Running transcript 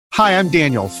Hi, I'm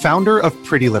Daniel, founder of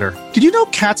Pretty Litter. Did you know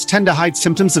cats tend to hide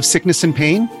symptoms of sickness and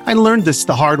pain? I learned this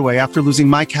the hard way after losing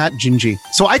my cat, Gingy.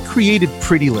 So I created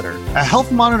Pretty Litter, a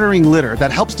health monitoring litter that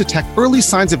helps detect early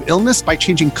signs of illness by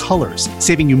changing colors,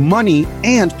 saving you money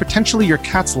and potentially your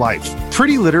cat's life.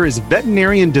 Pretty Litter is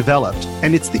veterinarian developed,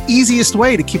 and it's the easiest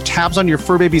way to keep tabs on your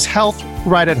fur baby's health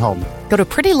right at home. Go to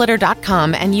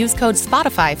prettylitter.com and use code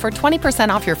SPOTIFY for 20%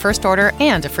 off your first order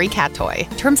and a free cat toy.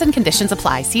 Terms and conditions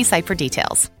apply. See site for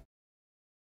details.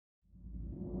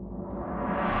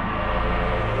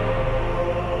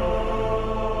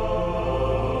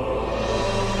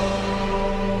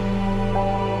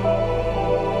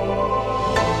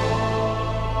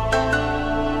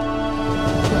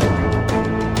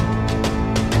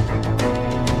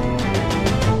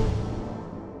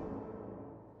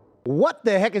 What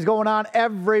the heck is going on,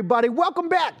 everybody? Welcome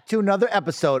back to another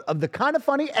episode of the Kinda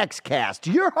Funny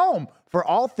Xcast, your home for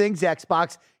all things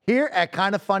Xbox here at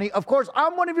Kinda Funny. Of course,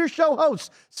 I'm one of your show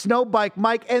hosts, Snowbike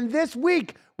Mike, and this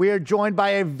week we are joined by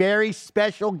a very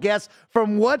special guest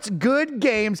from What's Good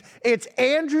Games. It's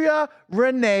Andrea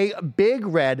Renee Big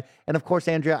Red. And of course,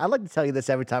 Andrea, I like to tell you this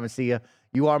every time I see you.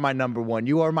 You are my number one.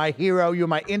 You are my hero. You're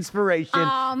my inspiration.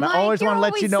 And I always want to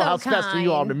let you know so how special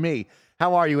you are to me.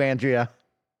 How are you, Andrea?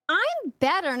 I'm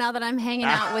better now that I'm hanging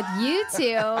out with you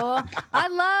two. I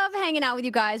love hanging out with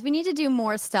you guys. We need to do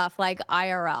more stuff like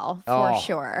IRL for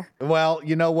sure. Well,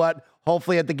 you know what?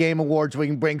 Hopefully at the Game Awards, we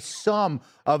can bring some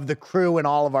of the crew and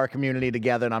all of our community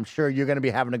together, and I'm sure you're going to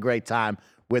be having a great time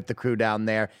with the crew down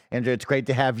there. Andrea, it's great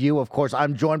to have you. Of course,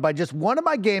 I'm joined by just one of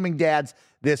my gaming dads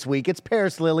this week. It's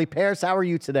Paris Lilly. Paris, how are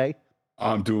you today?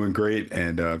 I'm doing great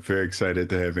and very excited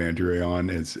to have Andrea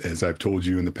on. As I've told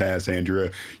you in the past,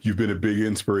 Andrea, you've been a big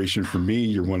inspiration for me.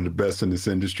 You're one of the best in this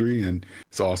industry, and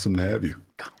it's awesome to have you.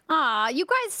 Aw, you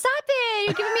guys, stop it.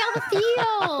 You're giving me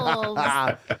all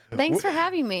the feels. Thanks for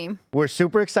having me. We're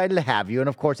super excited to have you. And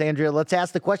of course, Andrea, let's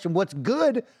ask the question, what's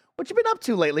good? What you been up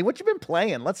to lately? What you been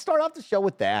playing? Let's start off the show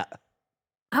with that.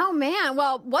 Oh, man.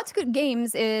 Well, What's Good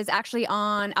Games is actually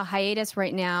on a hiatus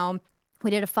right now. We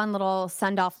did a fun little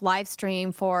send-off live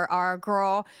stream for our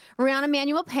girl, Rihanna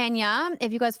Manuel Pena.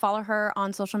 If you guys follow her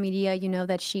on social media, you know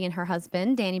that she and her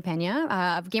husband, Danny Pena,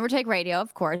 of Gamertag Radio,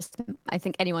 of course. I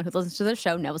think anyone who listens to the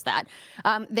show knows that.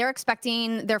 They're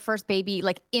expecting their first baby,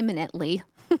 like, imminently.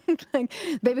 Like,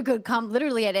 baby could come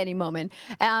literally at any moment.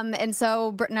 And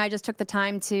so Britt and I just took the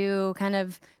time to kind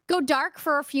of go dark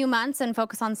for a few months and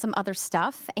focus on some other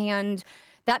stuff. And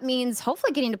that means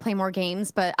hopefully getting to play more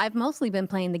games, but I've mostly been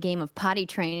playing the game of potty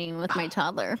training with my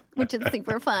toddler, which is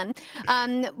super fun.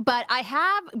 But I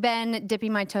have been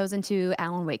dipping my toes into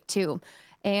Alan Wake 2,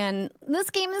 and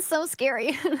this game is so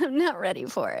scary. I'm not ready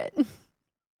for it.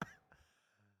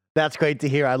 That's great to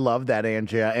hear. I love that,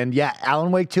 Andrea. And yeah,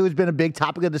 Alan Wake 2 has been a big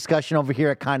topic of discussion over here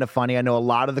at Kinda Funny. I know a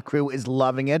lot of the crew is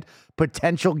loving it.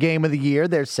 Potential game of the year,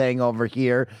 they're saying over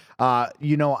here. I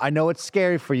know it's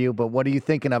scary for you, but what are you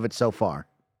thinking of it so far?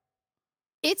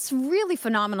 It's really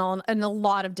phenomenal in a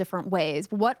lot of different ways.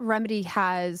 What Remedy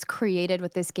has created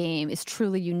with this game is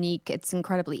truly unique. It's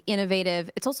incredibly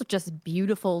innovative. It's also just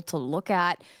beautiful to look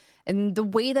at. And the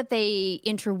way that they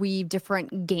interweave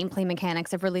different gameplay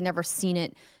mechanics, I've really never seen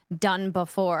it done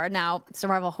before. Now,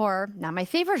 survival horror, not my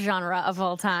favorite genre of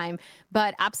all time,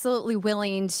 but absolutely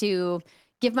willing to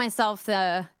give myself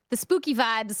the spooky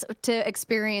vibes to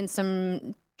experience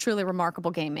some truly remarkable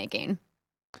game making.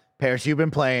 Paris, you've been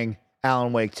playing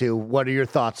Alan Wake 2. What are your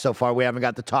thoughts so far? We haven't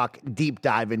got to talk deep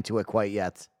dive into it quite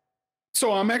yet.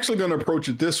 So I'm actually going to approach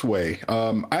it this way.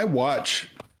 I watch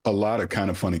a lot of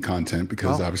Kinda Funny content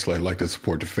because obviously I like to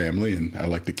support the family and I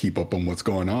like to keep up on what's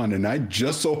going on. And I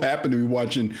just so happened to be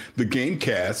watching the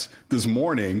Gamecast this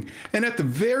morning. And at the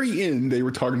very end, they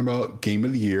were talking about Game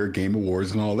of the Year, Game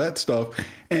Awards, and all that stuff.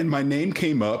 And my name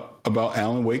came up about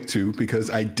Alan Wake 2 because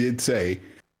I did say,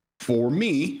 for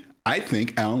me, I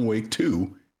think Alan Wake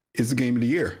 2 is the game of the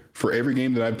year. For every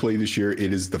game that I've played this year,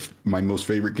 it is my most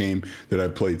favorite game that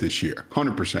I've played this year,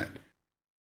 100%.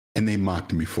 And they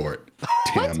mocked me for it.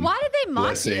 Tim, Why did they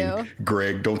mock you?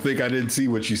 Greg, don't think I didn't see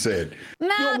what you said.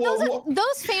 Nah,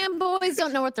 those fanboys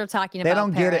don't know what they're talking about. They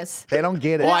don't get Paris. it. They don't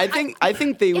get it. Well, I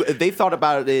think they thought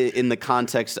about it in the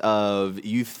context of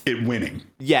it winning.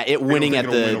 Yeah, it winning at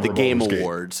the Game Awards.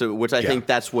 Award, so which I think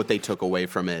that's what they took away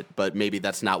from it. But maybe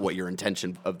that's not what your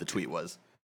intention of the tweet was.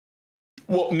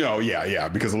 Well, no, yeah,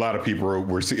 because a lot of people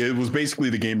were. It was basically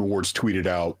the Game Awards tweeted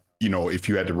out, you know, if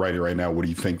you had to write it right now, what do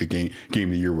you think the game of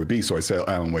the year would be? So I said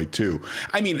Alan Wake 2.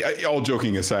 I mean, all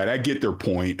joking aside, I get their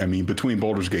point. I mean, between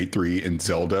Baldur's Gate 3 and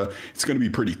Zelda, it's going to be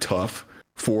pretty tough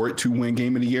for it to win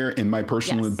Game of the Year, in my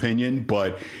personal Yes. opinion,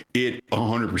 but it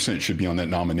 100% should be on that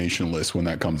nomination list when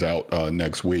that comes out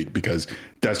next week, because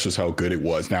that's just how good it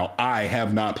was. Now, I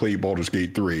have not played Baldur's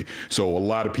Gate 3, so a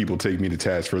lot of people take me to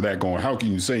task for that, going, how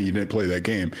can you say you didn't play that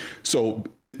game? So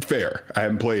fair, I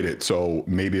haven't played it, so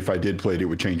maybe if I did play it, it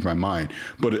would change my mind.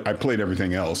 But I played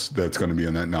everything else that's going to be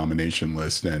on that nomination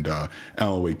list, and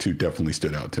Alan Wake 2 definitely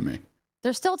stood out to me.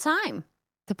 There's still time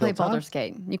to play Still time? Baldur's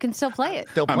Gate. You can still play it.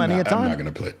 Still plenty of time. I'm not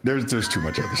going to play it. There's too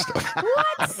much other stuff.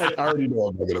 What? I already know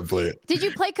I'm not going to play it. Did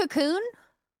you play Cocoon?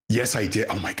 Yes, I did.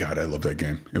 Oh my God, I love that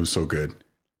game. It was so good.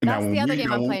 That's when the other we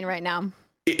game I'm go- playing right now.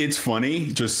 It's funny,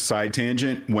 just side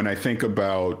tangent, when I think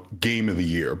about Game of the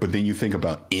Year, but then you think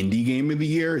about Indie Game of the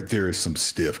Year, there is some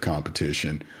stiff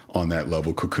competition on that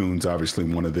level. Cocoon's obviously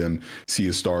one of them. Sea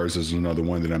of Stars is another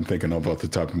one that I'm thinking of off the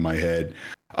top of my head.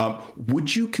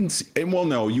 Would you consider, well,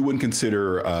 no, you wouldn't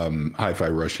consider Hi-Fi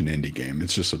Rush an indie game.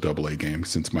 It's just a AA game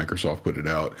since Microsoft put it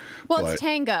out. Well, But it's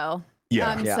Tango.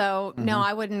 Yeah. Yeah. So no,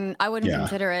 I wouldn't Yeah.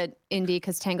 consider it indie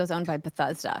because Tango's owned by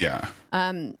Bethesda. yeah.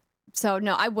 So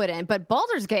no, I wouldn't. But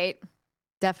Baldur's Gate,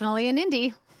 definitely an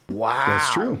indie. Wow.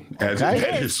 That's true. Okay.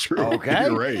 That is true. Okay.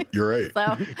 You're right. You're right.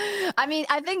 So, I mean,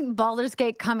 I think Baldur's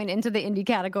Gate coming into the indie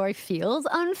category feels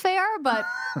unfair, but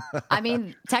I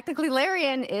mean, technically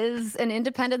Larian is an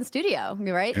independent studio,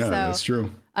 right? Yeah, so that's true.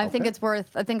 I think it's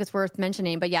worth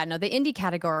mentioning. But yeah, no, the indie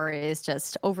category is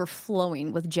just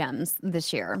overflowing with gems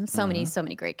this year. So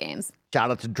many great games.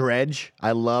 Shout out to Dredge.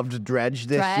 I loved Dredge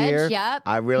this Dredge, year. yep.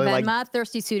 I really like. Venma,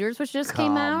 Thirsty Suitors, which just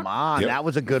came out. Come on, Yep. that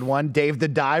was a good one. Dave the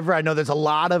Diver. I know there's a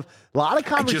lot of I just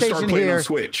conversation started playing here on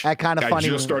Switch. at Kind of Funny. I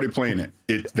just started playing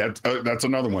it. That's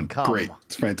another one. Come Great. on.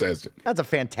 It's fantastic. That's a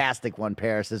fantastic one.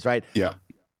 Paris is right. Yeah.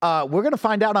 We're going to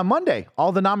find out on Monday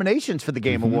all the nominations for the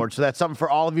Game Awards. So that's something for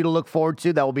all of you to look forward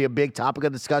to. That will be a big topic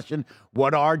of discussion.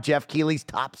 What are Jeff Keighley's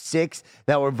top 6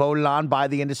 that were voted on by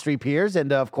the industry peers?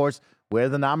 And of course, where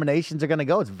the nominations are going to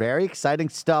go. It's very exciting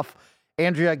stuff.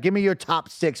 Andrea, give me your top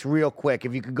 6 real quick.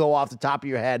 If you could go off the top of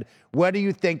your head, where do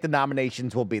you think the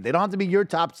nominations will be? They don't have to be your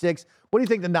top 6. What do you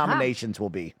think the nominations will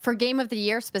be? For Game of the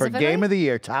Year For specifically? Game of the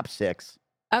Year, top 6.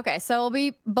 Okay, so it'll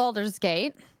be Baldur's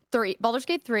Gate 3,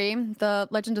 The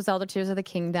Legend of Zelda: Tears of the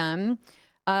Kingdom.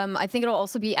 I think it'll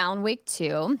also be Alan Wake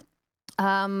 2.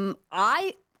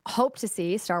 I hope to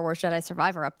see Star Wars Jedi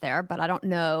Survivor up there, but I don't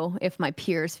know if my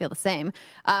peers feel the same.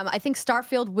 I think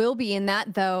Starfield will be in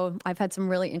that, though I've had some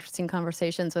really interesting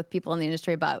conversations with people in the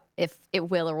industry about if it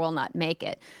will or will not make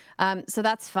it. So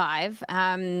that's 5.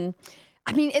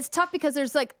 I mean, it's tough because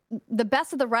there's like the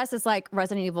best of the rest is like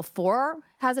Resident Evil 4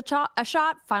 has a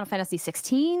shot. Final Fantasy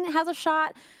 16 has a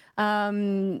shot.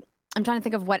 I'm trying to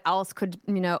think of what else could,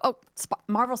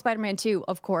 Marvel Spider-Man 2,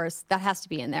 of course, that has to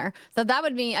be in there. So that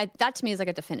would be, that to me is like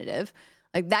a definitive.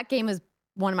 Like that game is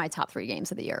one of my top 3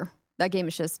 games of the year. That game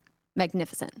is just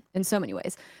magnificent in so many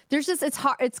ways. It's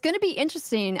hard. It's going to be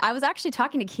interesting. I was actually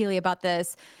talking to Keeley about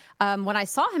this when I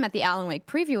saw him at the Alan Wake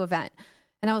preview event.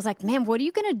 And I was like, man, what are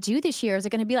you going to do this year? Is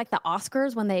it going to be like the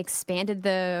Oscars when they expanded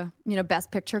the,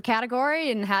 Best Picture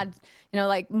category and had,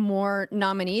 like more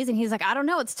nominees? And he's like, I don't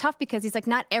know. It's tough because he's like,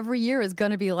 not every year is going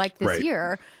to be like this Right.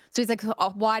 year. So he's like,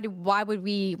 why would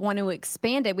we want to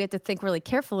expand it? We have to think really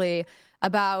carefully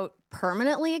about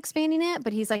permanently expanding it.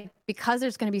 But he's like, because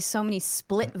there's going to be so many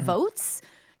split votes,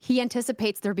 he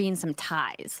anticipates there being some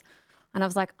ties. And I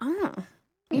was like, oh,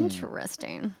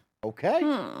 interesting.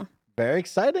 Okay. Very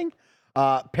exciting.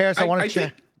 Paris, I want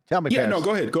to tell me, Yeah, Paris. no,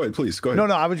 go ahead. Go ahead, please. Go ahead.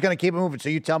 No, I was going to keep it moving. So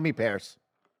you tell me, Paris.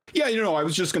 Yeah, I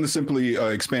was just going to simply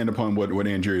expand upon what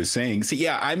Andrea is saying. See,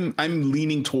 yeah, I'm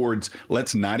leaning towards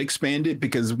let's not expand it,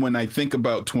 because when I think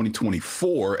about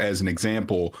 2024 as an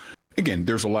example, again,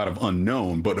 there's a lot of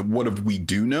unknown, but what if we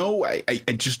do know? I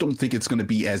just don't think it's going to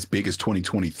be as big as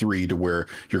 2023 to where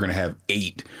you're going to have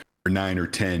 8 or 9 or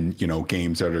 10,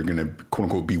 games that are going to quote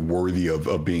unquote be worthy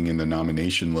of being in the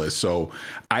nomination list. So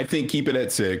I think keep it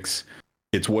at 6.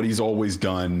 It's what he's always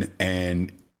done.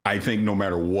 And I think no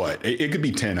matter what, it could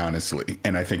be 10, honestly.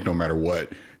 And I think no matter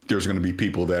what, there's going to be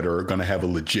people that are going to have a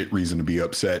legit reason to be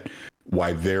upset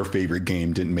why their favorite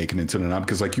game didn't make it into the nom.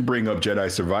 Because like you bring up Jedi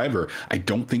Survivor, I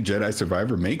don't think Jedi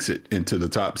Survivor makes it into the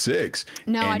top 6.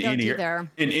 No, and I don't either.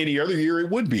 In any other year, it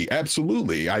would be.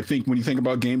 Absolutely. I think when you think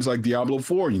about games like Diablo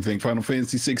 4, and you think Final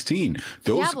Fantasy 16,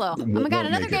 those Diablo. Oh my God,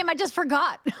 another game I just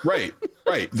forgot. Right.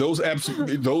 Those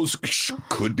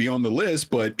could be on the list,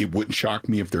 but it wouldn't shock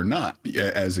me if they're not,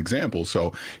 as examples.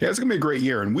 So yeah, it's gonna be a great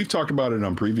year, and we've talked about it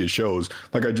on previous shows.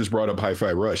 Like I just brought up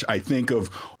Hi-Fi Rush. I think of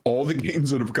all the games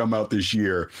that have come out this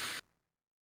year,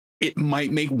 it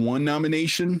might make one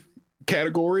nomination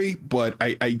category, but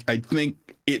I think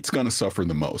it's going to suffer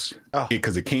the most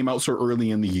because it came out so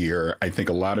early in the year. I think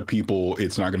a lot of people,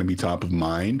 it's not going to be top of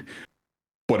mind,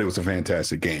 but it was a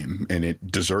fantastic game and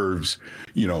it deserves,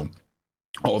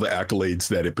 all the accolades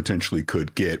that it potentially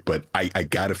could get. But I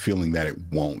got a feeling that it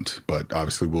won't. But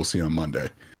obviously, we'll see on Monday.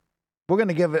 We're going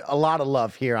to give it a lot of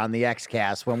love here on the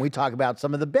Xcast when we talk about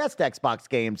some of the best Xbox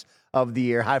games of the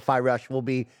year. Hi-Fi Rush will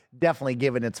be definitely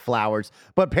given its flowers.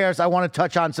 But Paris, I want to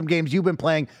touch on some games you've been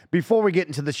playing before we get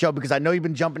into the show, because I know you've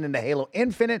been jumping into Halo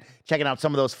Infinite, checking out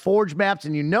some of those Forge maps,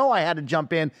 and I had to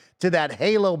jump in to that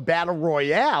Halo Battle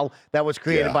Royale that was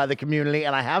created by the community,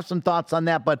 and I have some thoughts on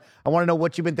that, but I want to know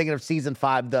what you've been thinking of Season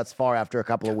 5 thus far after a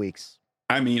couple of weeks.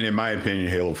 I mean, in my opinion,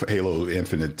 Halo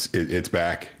Infinite, it's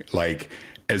back. Like,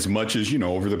 as much as,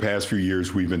 over the past few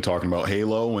years, we've been talking about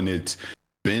Halo and it's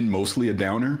been mostly a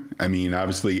downer. I mean,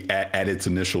 obviously at its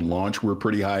initial launch, we're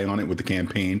pretty high on it with the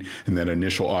campaign and that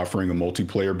initial offering of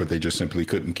multiplayer, but they just simply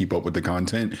couldn't keep up with the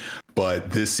content.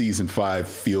 But this Season 5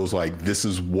 feels like this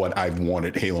is what I've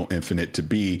wanted Halo Infinite to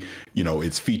be.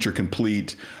 It's feature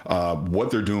complete. What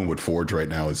they're doing with Forge right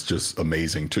now is just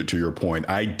amazing. To your point,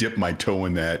 I dipped my toe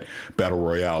in that Battle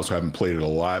Royale, so I haven't played it a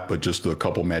lot, but just the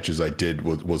couple matches I did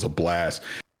was a blast.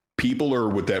 People are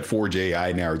with that Forge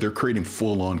AI now, they're creating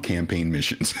full-on campaign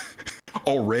missions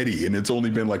already, and it's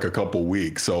only been like a couple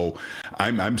weeks. So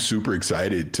I'm super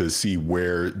excited to see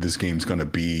where this game's going to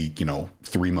be,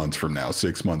 3 months from now,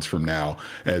 6 months from now,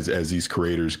 as these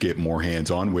creators get more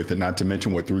hands-on with it, not to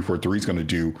mention what 343 is going to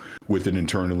do with it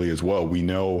internally as well. We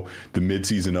know the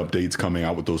mid-season updates coming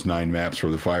out with those 9 maps for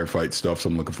the firefight stuff, so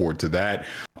I'm looking forward to that.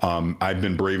 I've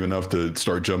been brave enough to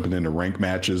start jumping into rank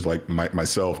matches, like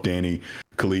myself, Danny,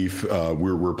 Khalif,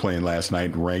 we're playing last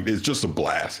night in ranked. It's just a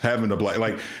blast, having a blast.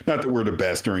 Like, not that we're the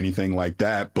best or anything like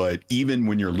that, but even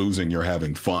when you're losing, you're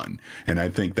having fun. And I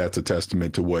think that's a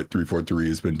testament to what 343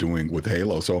 has been doing with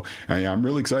Halo. So I'm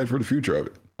really excited for the future of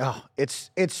it. Oh, it's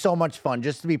so much fun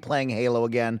just to be playing Halo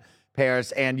again,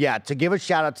 Paris. And to give a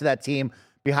shout out to that team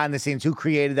behind the scenes who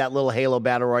created that little Halo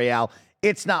Battle Royale.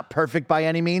 It's not perfect by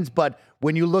any means, but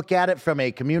when you look at it from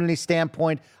a community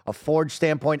standpoint, a Forge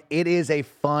standpoint, it is a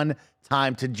fun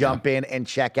time to jump in and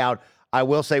check out. I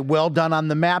will say, well done on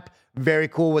the map. Very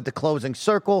cool with the closing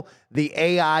circle. The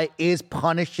AI is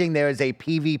punishing. There is a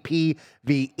PvP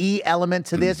VE element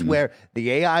to this where the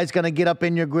AI is going to get up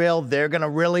in your grill. They're going to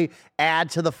really add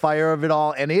to the fire of it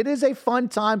all. And it is a fun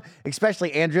time,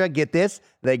 especially, Andrea, get this,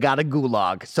 they got a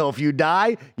gulag. So if you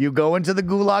die, you go into the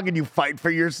gulag and you fight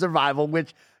for your survival,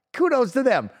 which kudos to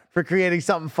them for creating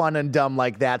something fun and dumb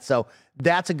like that. So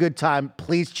that's a good time.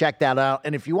 Please check that out.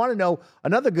 And if you want to know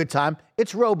another good time,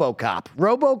 it's RoboCop.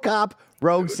 RoboCop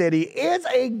Rogue City is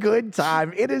a good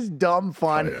time. It is dumb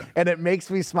fun, and it makes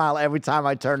me smile every time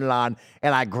I turn it on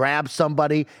and I grab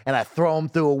somebody and I throw him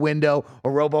through a window,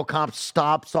 or RoboCop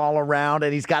stops all around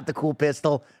and he's got the cool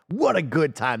pistol. What a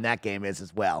good time that game is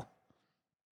as well.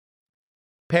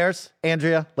 Paris,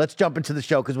 Andrea, let's jump into the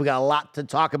show because we got a lot to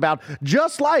talk about.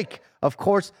 Just like, of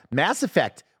course, Mass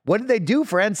Effect. What did they do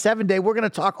for N7 Day? We're going to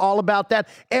talk all about that.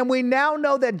 And we now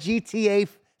know that GTA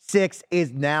 6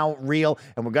 is now real,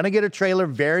 and we're going to get a trailer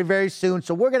very, very soon.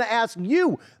 So we're going to ask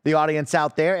you, the audience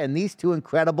out there, and these two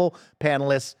incredible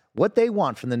panelists, what they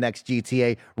want from the next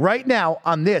GTA right now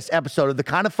on this episode of the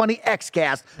Kind of Funny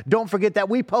Xcast. Don't forget that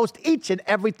we post each and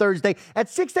every Thursday at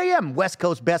 6 a.m. West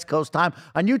Coast, Best Coast time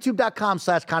on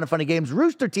youtube.com/kindoffunnygames,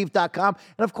 roosterteeth.com,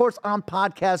 and of course on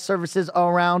podcast services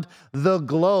around the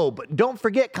globe. Don't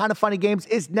forget, Kind of Funny Games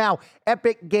is now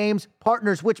Epic Games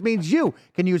Partners, which means you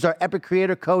can use our Epic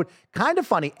Creator Code Kind of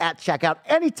Funny at checkout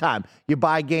anytime you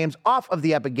buy games off of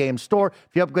the Epic Games Store.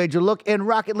 If you upgrade your look in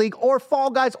Rocket League or Fall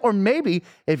Guys, or maybe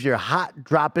if you're hot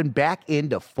dropping back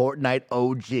into Fortnite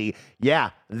OG. Yeah,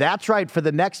 that's right. For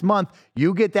the next month,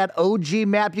 you get that OG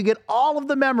map. You get all of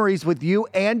the memories with you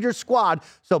and your squad.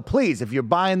 So please, if you're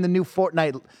buying the new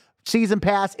Fortnite Season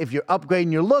Pass, if you're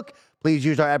upgrading your look, please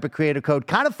use our Epic Creator Code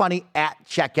Kind of Funny at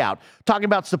checkout. Talking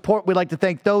about support, we'd like to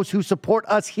thank those who support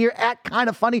us here at Kind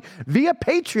of Funny via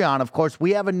Patreon. Of course,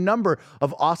 we have a number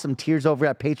of awesome tiers over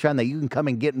at Patreon that you can come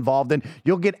and get involved in.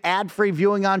 You'll get ad-free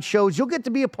viewing on shows. You'll get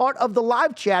to be a part of the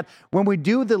live chat when we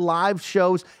do the live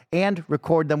shows and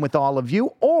record them with all of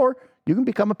you, or you can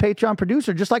become a Patreon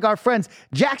producer, just like our friends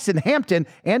Jackson Hampton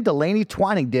and Delaney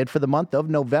Twining did for the month of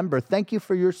November. Thank you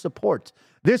for your support.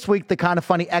 This week, the Kind of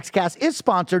Funny Xcast is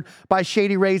sponsored by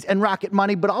Shady Rays and Rocket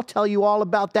Money, but I'll tell you all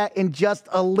about that in just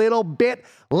a little bit.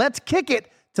 Let's kick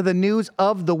it to the news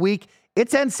of the week.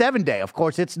 It's N7 Day. Of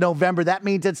course, it's November. That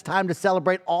means it's time to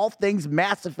celebrate all things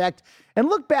Mass Effect and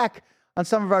look back on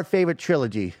some of our favorite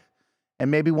trilogy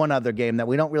and maybe one other game that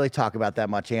we don't really talk about that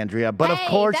much, Andrea. But of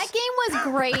course, that game was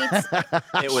great.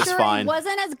 It was Sure, fine. It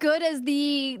wasn't as good as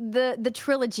the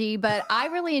trilogy, but I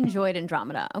really enjoyed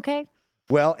Andromeda. Okay.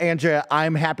 Well, Andrea,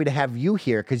 I'm happy to have you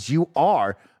here because you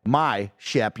are my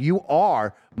Shep. You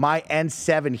are my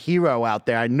N7 hero out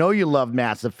there. I know you love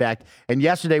Mass Effect, and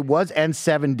yesterday was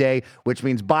N7 Day, which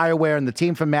means BioWare and the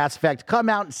team from Mass Effect come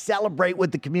out and celebrate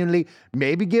with the community.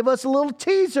 Maybe give us a little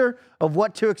teaser of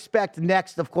what to expect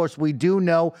next. Of course, we do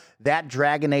know that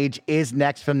Dragon Age is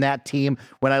next from that team.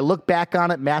 When I look back on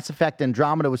it, Mass Effect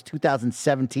Andromeda was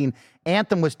 2017,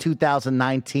 Anthem was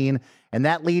 2019, and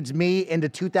that leads me into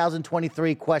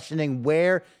 2023 questioning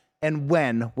where and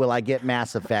when will I get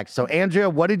Mass Effect? So, Andrea,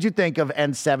 what did you think of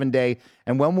N7 Day,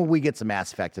 and when will we get some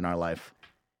Mass Effect in our life?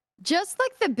 Just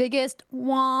like the biggest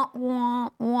wah, wah,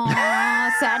 wah,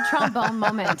 sad trombone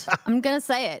moment. I'm going to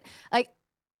say it. Like,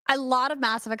 a lot of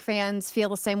Mass Effect fans feel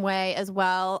the same way as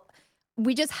well.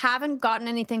 We just haven't gotten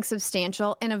anything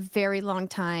substantial in a very long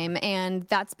time. And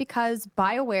that's because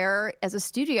BioWare as a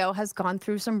studio has gone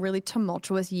through some really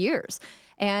tumultuous years.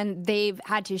 And they've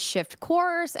had to shift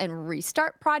course and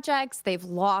restart projects. They've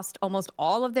lost almost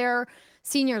all of their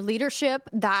senior leadership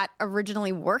that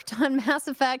originally worked on Mass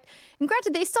Effect. And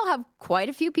granted, they still have quite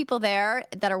a few people there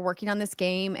that are working on this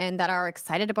game and that are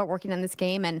excited about working on this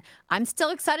game. And I'm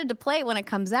still excited to play it when it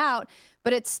comes out.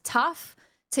 But it's tough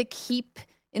to keep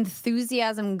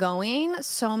enthusiasm going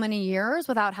so many years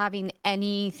without having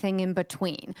anything in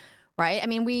between. Right. I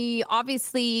mean, we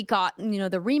obviously got, the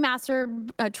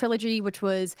remastered trilogy, which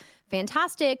was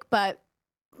fantastic, but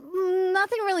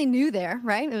nothing really new there.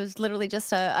 Right. It was literally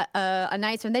just a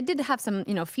nice one. They did have some,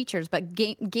 features, but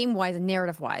game wise and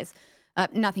narrative wise,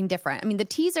 nothing different. I mean, the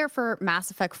teaser for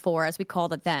Mass Effect 4, as we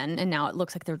called it then, and now it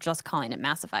looks like they're just calling it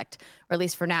Mass Effect, or at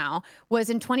least for now, was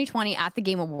in 2020 at the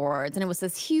Game Awards. And it was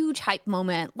this huge hype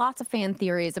moment, lots of fan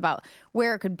theories about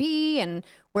where it could be and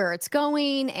where it's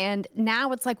going. And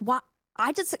now it's like, what?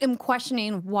 I just am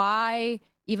questioning why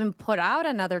even put out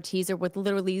another teaser with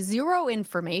literally zero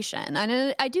information.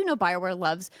 And I do know BioWare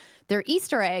loves their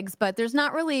Easter eggs, but there's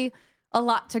not really a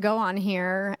lot to go on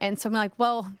here. And so I'm like,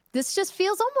 well, this just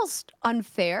feels almost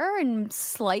unfair and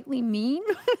slightly mean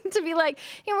to be like,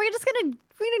 we're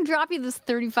gonna drop you this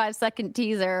 35-second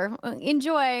teaser.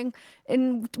 Enjoy.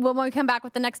 And when we come back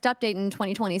with the next update in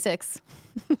 2026.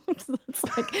 It's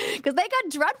like, because they got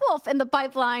Dreadwolf in the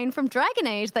pipeline from Dragon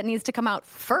Age that needs to come out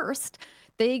first.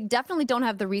 They definitely don't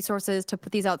have the resources to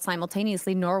put these out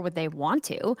simultaneously, nor would they want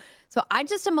to. So I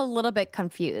just am a little bit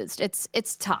confused.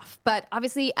 It's tough, but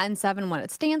obviously N7, what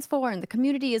it stands for, and the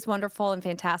community is wonderful and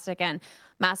fantastic. And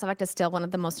Mass Effect is still one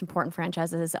of the most important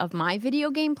franchises of my video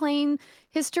game playing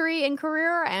history and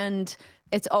career. And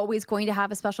it's always going to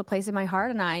have a special place in my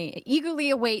heart. And I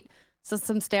eagerly await some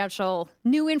substantial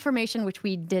new information, which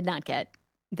we did not get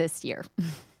this year.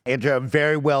 Andrea,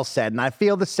 very well said. And I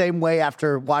feel the same way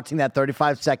after watching that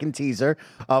 35-second teaser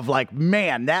of like,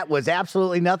 man, that was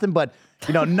absolutely nothing. But,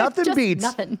 nothing beats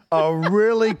nothing. A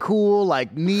really cool,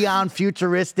 like neon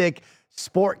futuristic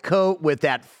sport coat with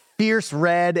that fierce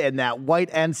red and that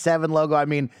white N7 logo. I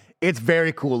mean, it's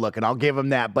very cool looking. I'll give them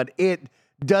that. But it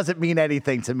doesn't mean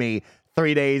anything to me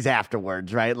 3 days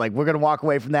afterwards, right? Like, we're going to walk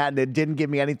away from that, and it didn't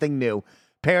give me anything new.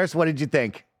 Paris, what did you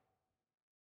think?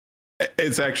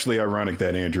 It's actually ironic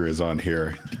that Andrew is on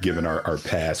here, given our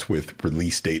past with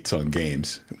release dates on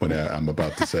games, when I'm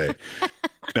about to say.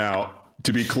 Now,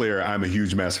 to be clear, I'm a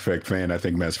huge Mass Effect fan. I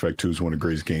think Mass Effect 2 is one of the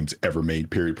greatest games ever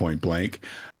made, period, point blank.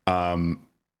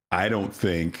 I don't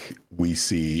think we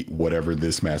see whatever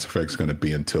this Mass Effect is going to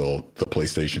be until the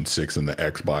PlayStation 6 and the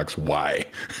Xbox Y,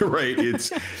 right?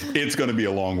 It's going to be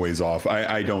a long ways off.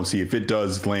 I don't see, if it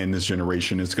does land this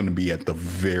generation, it's going to be at the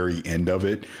very end of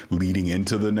it, leading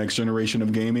into the next generation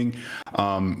of gaming.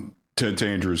 To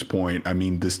Andrew's point, I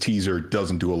mean, this teaser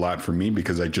doesn't do a lot for me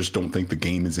because I just don't think the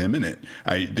game is imminent.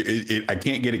 I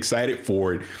can't get excited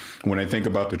for it when I think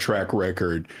about the track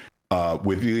record.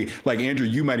 Like Andrew,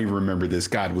 you might even remember this.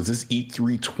 God, was this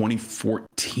E3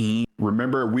 2014?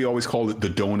 Remember, we always called it the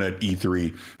donut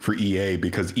E3 for EA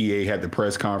because EA had the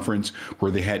press conference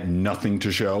where they had nothing to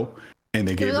show and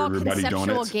they gave everybody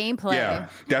donuts. Gameplay. Yeah,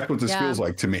 that's what this feels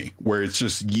like to me, where it's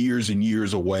just years and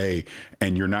years away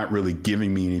and you're not really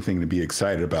giving me anything to be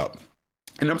excited about.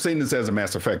 And I'm saying this as a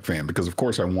Mass Effect fan because, of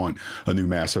course, I want a new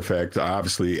Mass Effect.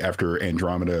 Obviously, after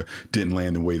Andromeda didn't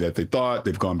land the way that they thought,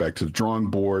 they've gone back to the drawing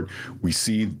board. We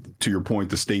see, to your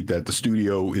point, the state that the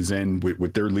studio is in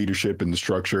with their leadership and the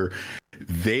structure.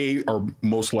 They are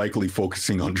most likely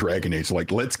focusing on Dragon Age.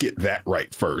 Like, let's get that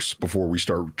right first before we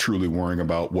start truly worrying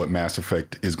about what Mass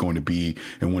Effect is going to be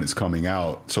and when it's coming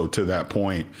out. So to that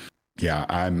point, yeah,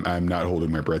 I'm not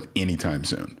holding my breath anytime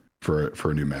soon for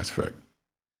a new Mass Effect.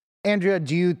 Andrea,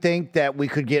 do you think that we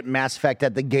could get Mass Effect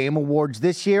at the Game Awards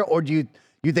this year, or do you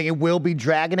think it will be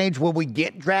Dragon Age? Will we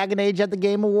get Dragon Age at the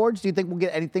Game Awards? Do you think we'll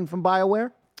get anything from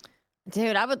BioWare?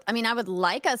 Dude, I would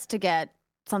like us to get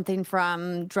something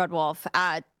from Dreadwolf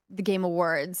at the Game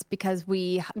Awards, because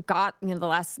we got, the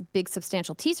last big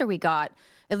substantial teaser we got,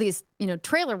 at least,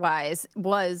 trailer wise,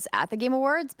 was at the Game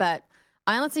Awards. But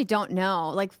I honestly don't know.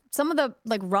 Like, some of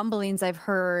the rumblings I've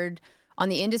heard on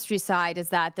the industry side is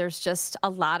that there's just a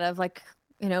lot of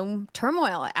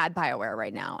turmoil at BioWare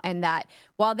right now. And that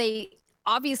while they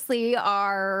obviously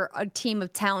are a team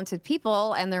of talented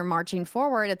people and they're marching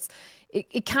forward,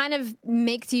 it kind of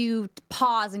makes you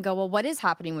pause and go, well, what is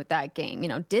happening with that game?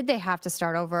 Did they have to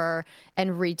start over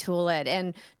and retool it?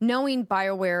 And knowing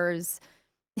BioWare's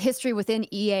history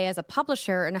within EA as a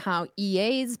publisher and how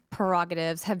EA's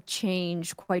prerogatives have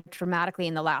changed quite dramatically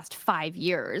in the last 5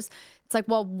 years, it's like,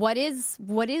 well, what is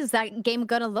that game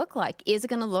going to look like? Is it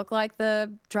going to look like the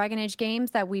Dragon Age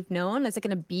games that we've known? Is it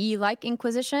going to be like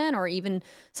Inquisition or even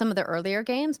some of the earlier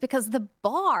games? Because the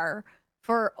bar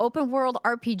for open world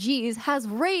RPGs has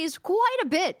raised quite a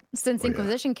bit since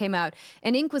Inquisition came out.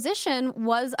 And Inquisition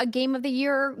was a Game of the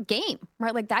Year game,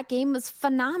 right? Like, that game was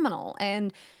phenomenal.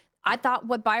 And I thought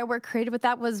what BioWare created with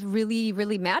that was really,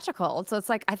 really magical. So it's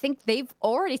like, I think they've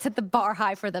already set the bar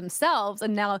high for themselves,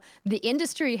 and now the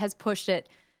industry has pushed it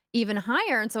even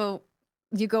higher. And so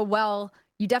you go, well,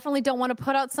 you definitely don't want to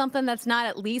put out something that's not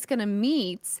at least going to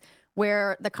meet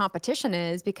where the competition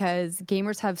is, because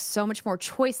gamers have so much more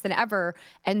choice than ever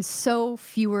and so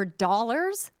fewer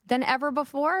dollars than ever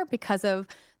before because of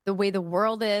the way the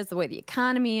world is, the way the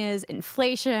economy is,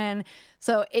 inflation.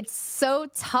 So it's so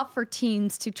tough for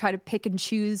teams to try to pick and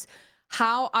choose,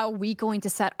 how are we going to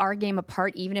set our game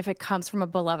apart, even if it comes from a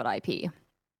beloved IP?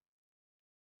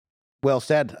 Well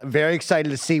said. Very excited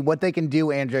to see what they can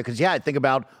do, Andrea, because, I think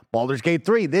about Baldur's Gate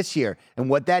 3 this year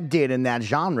and what that did in that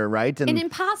genre, right? And an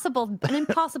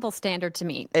impossible standard to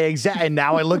meet. Exactly. And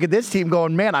now I look at this team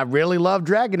going, man, I really love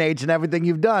Dragon Age and everything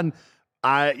you've done.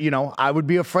 I would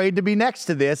be afraid to be next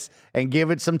to this and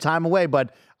give it some time away,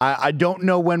 but I don't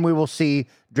know when we will see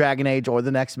Dragon Age or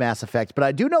the next Mass Effect. But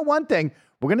I do know one thing.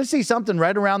 We're going to see something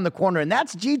right around the corner, and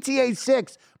that's GTA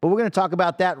 6. But we're going to talk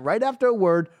about that right after a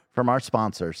word from our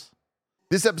sponsors.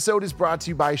 This episode is brought to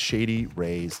you by Shady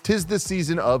Rays. 'Tis the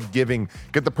season of giving.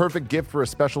 Get the perfect gift for a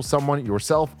special someone,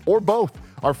 yourself, or both.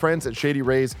 Our friends at Shady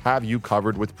Rays have you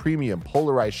covered with premium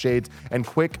polarized shades and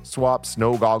quick swap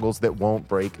snow goggles that won't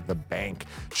break the bank.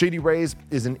 Shady Rays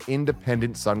is an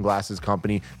independent sunglasses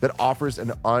company that offers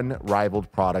an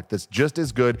unrivaled product that's just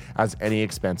as good as any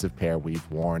expensive pair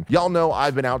we've worn. Y'all know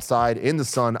I've been outside in the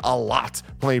sun a lot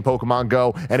playing Pokemon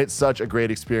Go, and it's such a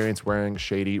great experience wearing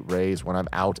Shady Rays when I'm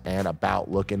out and about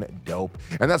looking dope.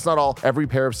 And that's not all. Every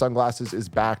pair of sunglasses is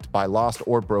backed by lost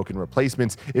or broken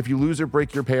replacements. If you lose or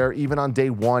break your pair, even on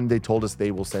day one, they told us they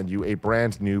will send you a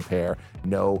brand new pair,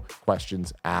 no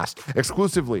questions asked.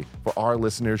 Exclusively for our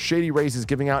listeners, Shady Rays is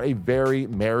giving out a very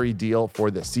merry deal for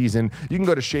the season. You can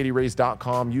go to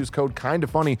shadyrays.com, use code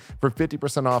KINDAFUNNY for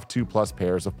 50% off 2+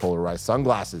 pairs of polarized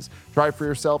sunglasses. Try for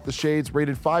yourself the shades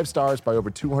rated 5 stars by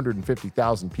over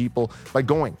 250,000 people by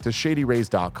going to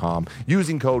shadyrays.com,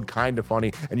 using code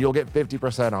KINDAFUNNY, and you'll get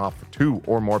 50% off for 2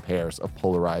 or more pairs of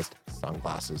polarized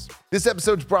sunglasses. This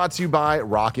episode's brought to you by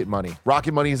Rocket Money.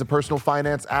 Rocket Money is a personal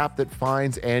finance app that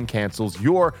finds and cancels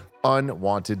your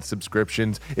unwanted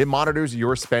subscriptions. It monitors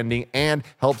your spending and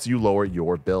helps you lower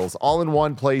your bills all in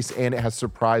one place, and it has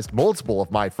surprised multiple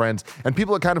of my friends and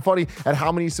people are kind of funny at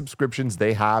how many subscriptions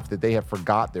they have that they have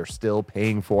forgot they're still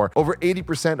paying for. Over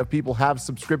 80% of people have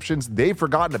subscriptions they've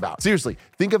forgotten about. Seriously,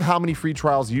 think of how many free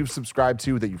trials you've subscribed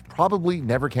to that you've probably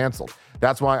never canceled.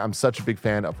 That's why I'm such a big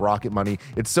fan of Rocket Money.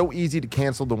 It's so easy to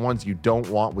cancel the ones you don't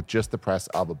want with just the press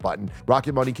of a button.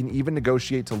 Rocket Money can even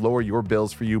negotiate to lower your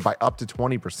bills for you by up to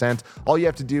 20%. All you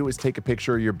have to do is take a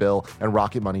picture of your bill, and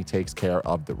Rocket Money takes care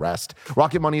of the rest.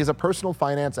 Rocket Money is a personal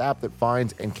finance app that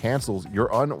finds and cancels your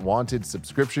unwanted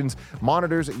subscriptions,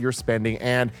 monitors your spending,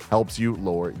 and helps you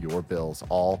lower your bills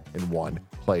all in one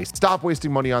place. Stop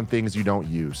wasting money on things you don't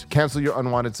use. Cancel your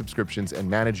unwanted subscriptions and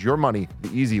manage your money the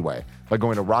easy way by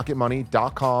going to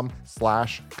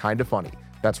rocketmoney.com/kindafunny.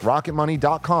 That's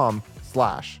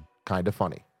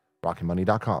rocketmoney.com/kindafunny.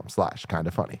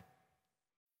 rocketmoney.com/kindafunny.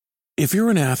 If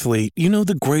you're an athlete, you know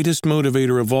the greatest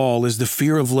motivator of all is the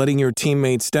fear of letting your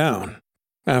teammates down.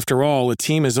 After all, a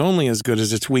team is only as good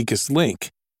as its weakest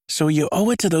link. So you owe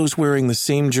it to those wearing the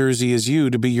same jersey as you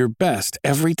to be your best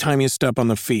every time you step on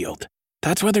the field.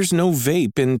 That's why there's no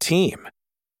vape in team.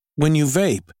 When you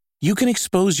vape, you can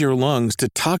expose your lungs to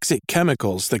toxic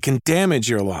chemicals that can damage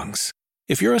your lungs.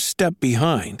 If you're a step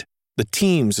behind, the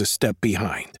team's a step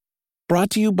behind.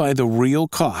 Brought to you by The Real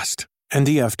Cost and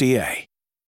the FDA.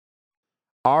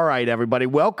 All right, everybody,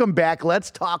 welcome back.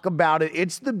 Let's talk about it.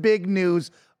 It's the big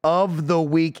news of the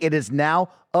week. It is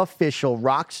now official.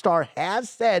 Rockstar has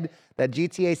said that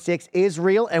GTA 6 is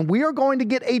real, and we are going to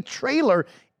get a trailer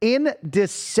in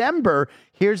December.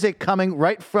 Here's it coming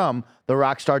right from the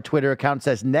Rockstar Twitter account. It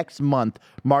says next month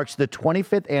marks the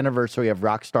 25th anniversary of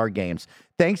Rockstar Games.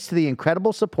 Thanks to the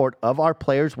incredible support of our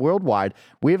players worldwide,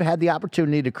 we have had the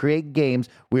opportunity to create games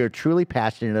we are truly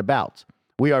passionate about.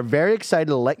 We are very excited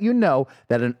to let you know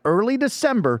that in early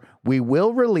December, we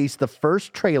will release the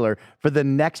first trailer for the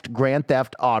next Grand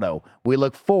Theft Auto. We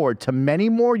look forward to many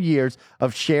more years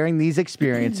of sharing these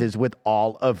experiences with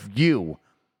all of you.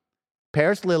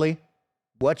 Paris Lily,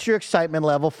 what's your excitement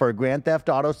level for a Grand Theft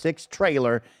Auto 6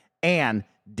 trailer? And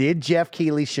did Jeff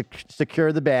Keighley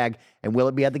secure the bag? And will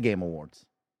it be at the Game Awards?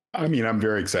 I mean, I'm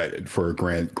very excited for a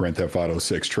Grand Theft Auto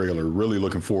 6 trailer. Really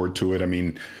looking forward to it. I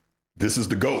mean, this is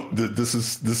the GOAT. This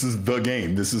is the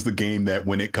game. This is the game that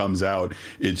when it comes out,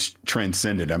 it's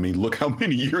transcended. I mean, look how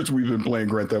many years we've been playing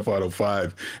Grand Theft Auto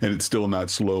 5 and it's still not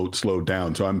slowed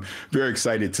down. So I'm very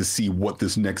excited to see what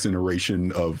this next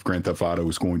iteration of Grand Theft Auto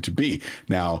is going to be.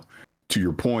 Now, to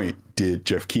your point, did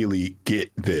Jeff Keighley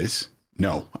get this?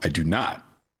 No, I do not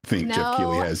think Jeff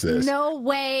Keighley has this. No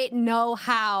way, no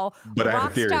how. But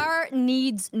Rockstar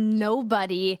needs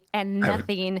nobody and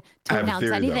nothing to announce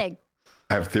anything.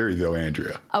 I have a theory, though,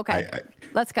 Andrea. Okay,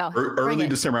 let's go. Early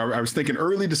December. I was thinking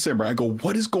early December. I go,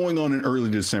 what is going on in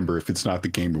early December if it's not the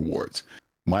Game Awards?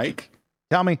 Mike?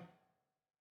 Tell me.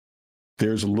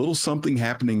 There's a little something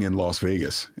happening in Las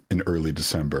Vegas in early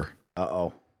December.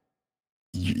 Uh-oh.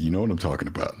 You know what I'm talking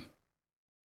about.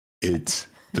 It's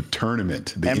the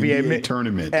tournament, the NBA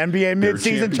tournament. NBA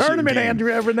midseason tournament,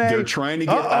 Andrea Renee. They're trying to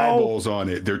get eyeballs on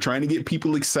it. They're trying to get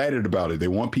people excited about it. They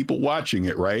want people watching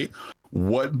it, right?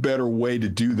 What better way to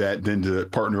do that than to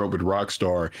partner up with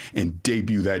Rockstar and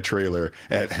debut that trailer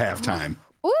at halftime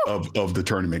of the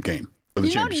tournament game? Of the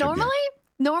championship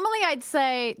normally I'd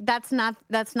say that's not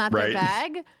their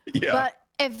bag. Yeah. But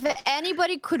if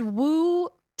anybody could woo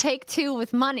Take-Two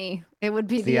with money, it would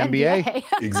be the NBA.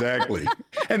 Exactly.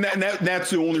 And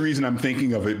that's the only reason I'm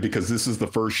thinking of it, because this is the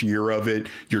first year of it.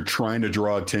 You're trying to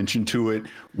draw attention to it.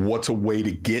 What's a way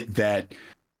to get that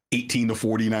 18 to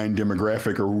 49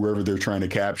 demographic or whoever they're trying to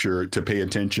capture to pay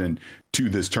attention to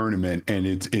this tournament? And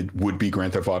it would be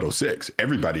Grand Theft Auto 6.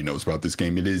 Everybody knows about this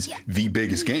game. It is the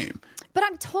biggest game. But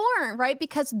I'm torn, right?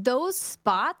 Because those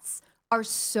spots are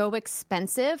so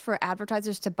expensive for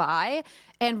advertisers to buy.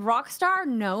 And Rockstar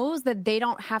knows that they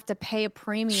don't have to pay a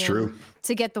premium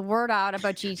to get the word out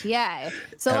about GTA.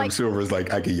 So Adam Silver's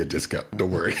like, I get you a discount.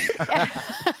 Don't worry.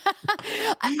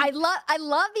 I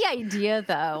love the idea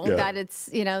though, that it's,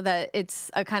 that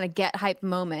it's a kind of get hype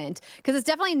moment, because it's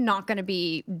definitely not going to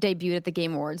be debuted at the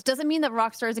Game Awards. Doesn't mean that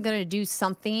Rockstar isn't going to do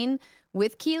something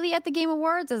with Keighley at the Game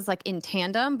Awards as like in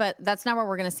tandem, but that's not what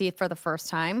we're going to see for the first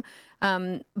time.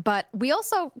 But we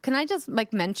also, can I just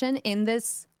mention in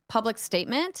this public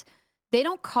statement, they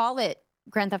don't call it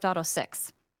Grand Theft Auto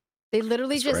 6. They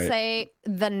literally say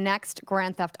the next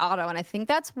Grand Theft Auto. And I think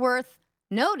that's worth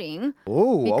noting.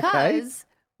 Because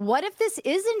what if this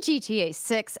isn't GTA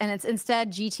 6 and it's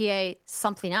instead GTA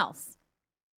something else?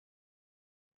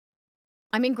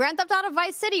 I mean, Grand Theft Auto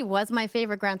Vice City was my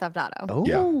favorite Grand Theft Auto. Oh,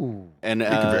 yeah. And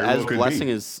as Blessing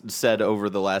has said joked over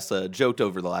the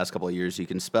last couple of years, you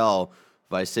can spell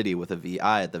Vice City with a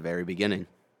VI at the very beginning.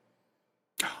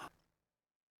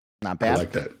 Not bad. I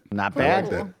like that. Not bad. I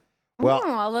like that. Well,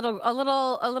 a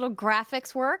little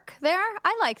graphics work there.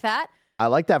 I like that. I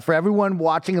like that. For everyone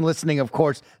watching and listening, of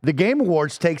course, the Game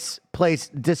Awards takes place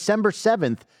December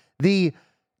 7th. The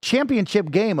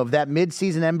championship game of that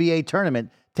mid-season NBA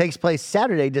tournament takes place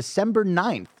Saturday, December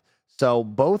 9th. So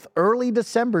both early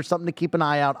December, something to keep an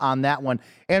eye out on that one.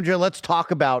 Andrea, let's talk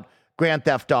about Grand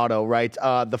Theft Auto, right?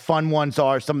 The fun ones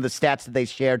are some of the stats that they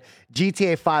shared.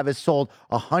 GTA 5 has sold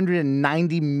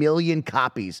 190 million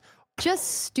copies.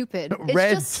 Just stupid. It's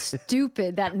just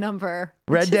stupid, that number.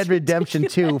 Red Dead Redemption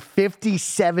 2,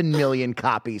 57 million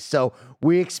copies. So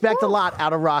we expect a lot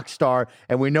out of Rockstar,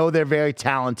 and we know they're very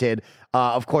talented.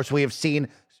 Of course, we've seen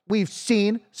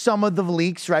some of the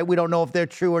leaks, right? We don't know if they're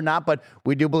true or not, but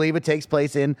we do believe it takes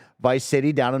place in Vice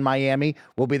City down in Miami.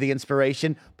 Will be the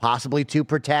inspiration, possibly two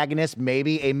protagonists,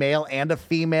 maybe a male and a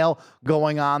female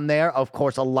going on there. Of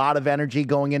course, a lot of energy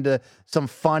going into some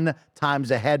fun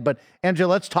times ahead. But Andrea,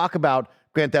 let's talk about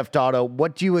Grand Theft Auto.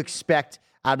 What do you expect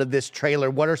out of this trailer?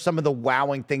 What are some of the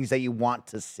wowing things that you want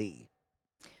to see?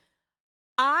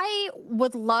 I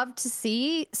would love to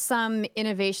see some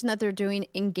innovation that they're doing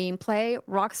in gameplay.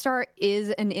 Rockstar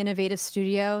is an innovative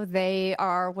studio. They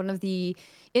are one of the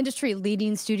industry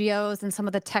leading studios and some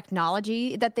of the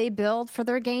technology that they build for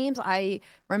their games. I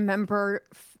remember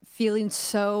feeling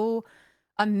so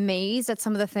amazed at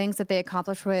some of the things that they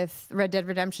accomplished with Red Dead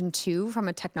Redemption 2 from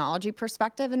a technology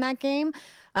perspective in that game.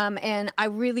 And I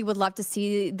really would love to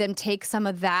see them take some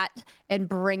of that and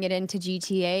bring it into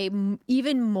GTA,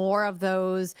 even more of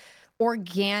those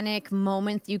organic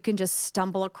moments you can just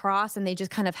stumble across and they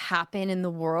just kind of happen in the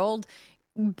world,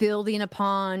 building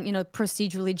upon,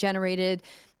 procedurally generated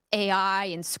AI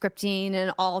and scripting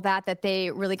and all that they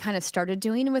really kind of started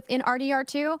doing within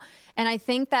RDR2. And I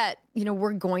think that,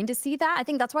 we're going to see that. I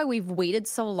think that's why we've waited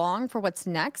so long for what's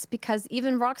next, because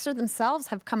even Rockstar themselves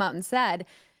have come out and said,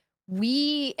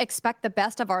 we expect the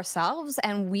best of ourselves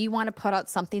and we want to put out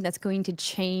something that's going to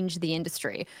change the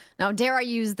industry. Now, dare I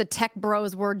use the tech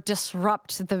bros word,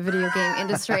 disrupt the video game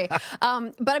industry. But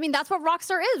I mean, that's what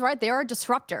Rockstar is, right? They are a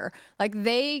disruptor. Like,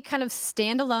 they kind of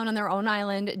stand alone on their own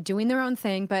island doing their own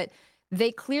thing, but they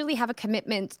clearly have a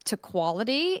commitment to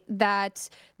quality that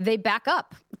they back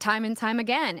up time and time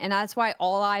again. And that's why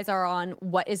all eyes are on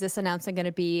what is this announcement going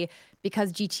to be,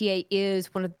 because GTA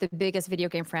is one of the biggest video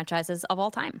game franchises of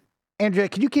all time. Andrea,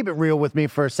 can you keep it real with me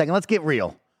for a second? Let's get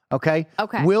real, okay?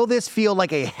 Okay. Will this feel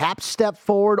like a half step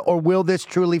forward, or will this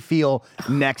truly feel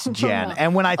next gen? No.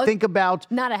 And when I think about...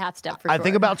 Not a half step, for sure. I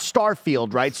think about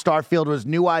Starfield, right? Starfield was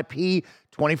new IP,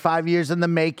 25 years in the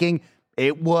making.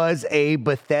 It was a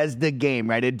Bethesda game,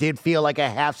 right? It did feel like a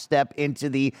half step into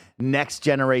the next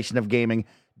generation of gaming.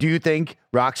 Do you think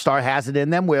Rockstar has it in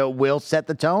them? Will set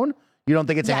the tone? You don't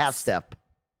think it's a half step?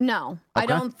 No, okay. I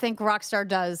don't think Rockstar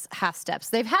does half steps.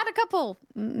 They've had a couple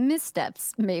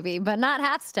missteps, maybe, but not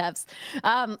half steps.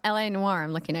 LA Noire,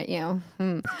 I'm looking at you.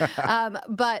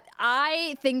 But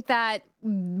I think that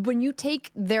when you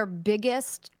take their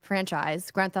biggest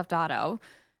franchise, Grand Theft Auto,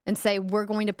 and say, we're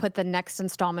going to put the next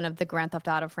installment of the Grand Theft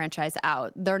Auto franchise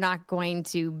out, they're not going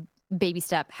to baby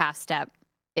step, half step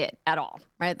it at all,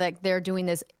 right? Like, they're doing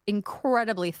this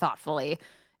incredibly thoughtfully,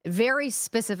 very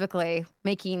specifically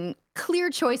making clear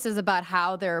choices about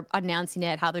how they're announcing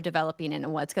it, how they're developing it,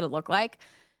 and what it's going to look like.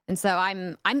 And so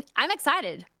I'm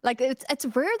excited. Like, it's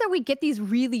rare that we get these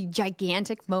really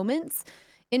gigantic moments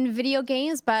in video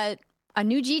games, but a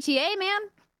new GTA, man,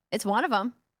 it's one of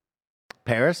them.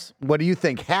 Paris, what do you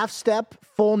think? Half step,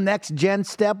 full next gen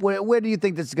step? Where do you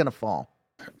think this is going to fall?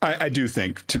 I do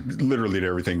think, literally to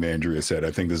everything that Andrea said, I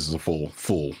think this is a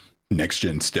full next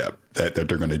gen step that they're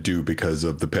going to do because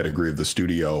of the pedigree of the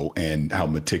studio and how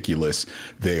meticulous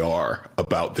they are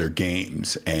about their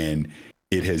games. And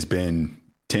it has been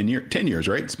 10 years,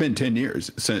 right? It's been 10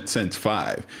 years since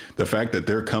 5. The fact that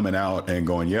they're coming out and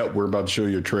going, yep, we're about to show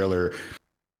you a trailer.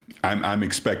 I'm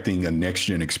expecting a next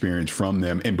gen experience from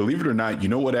them. And believe it or not, you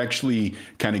know what actually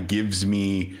kind of gives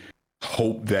me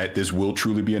hope that this will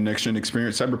truly be a next gen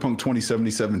experience? Cyberpunk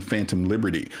 2077 Phantom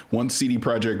Liberty. Once CD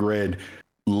Projekt Red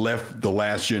left the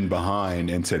last gen behind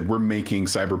and said, we're making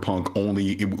Cyberpunk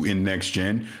only in next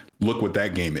gen, look what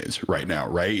that game is right now,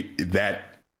 right?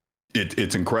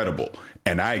 It's incredible.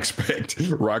 And I expect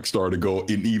Rockstar to go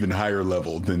an even higher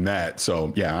level than that.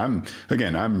 So yeah,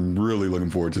 I'm really looking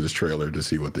forward to this trailer to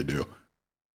see what they do.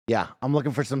 Yeah, I'm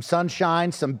looking for some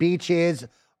sunshine, some beaches,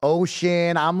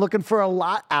 ocean. I'm looking for a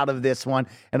lot out of this one.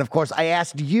 And of course, I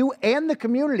asked you and the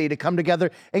community to come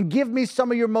together and give me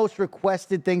some of your most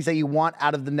requested things that you want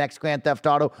out of the next Grand Theft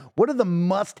Auto. What are the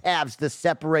must-haves to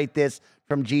separate this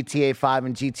from GTA 5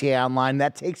 and GTA Online?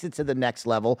 That takes it to the next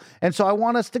level. And so I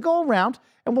want us to go around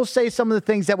and we'll say some of the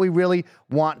things that we really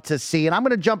want to see. And I'm going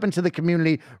to jump into the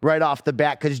community right off the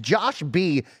bat because Josh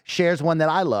B shares one that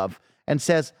I love and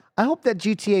says, I hope that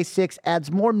GTA 6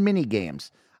 adds more mini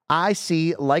games. I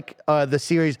see, like the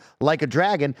series Like a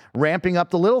Dragon, ramping up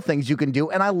the little things you can do,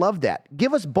 and I love that.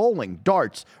 Give us bowling,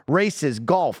 darts, races,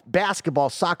 golf, basketball,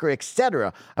 soccer,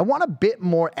 etc. I want a bit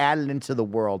more added into the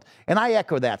world, and I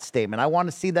echo that statement. I want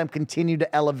to see them continue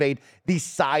to elevate these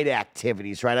side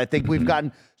activities, right? I think we've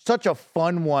gotten such a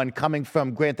fun one coming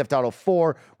from Grand Theft Auto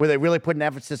 4, where they really put an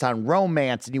emphasis on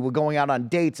romance, and you were going out on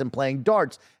dates and playing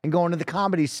darts and going to the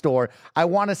comedy store. I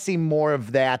want to see more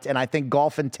of that, and I think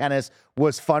golf and tennis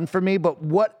was fun for me, but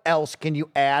what else can you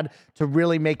add to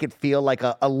really make it feel like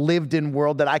a lived-in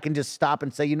world that I can just stop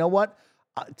and say, you know what?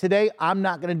 Today, I'm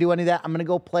not going to do any of that. I'm going to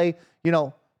go play,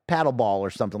 paddleball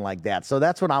or something like that. So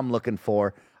that's what I'm looking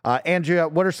for. Andrea,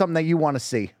 what are something that you want to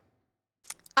see?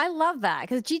 I love that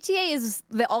because GTA is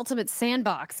the ultimate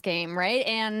sandbox game, right?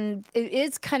 And it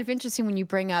is kind of interesting when you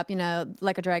bring up,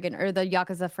 Like a Dragon or the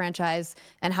Yakuza franchise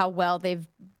and how well they've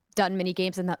done mini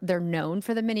games and they're known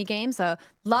for the mini games. So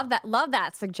love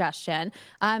that suggestion.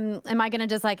 Am I going to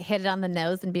just like hit it on the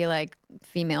nose and be like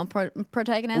female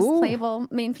protagonist, playable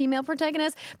main female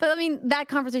protagonist? But I mean, that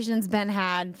conversation's been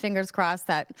had. Fingers crossed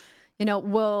that,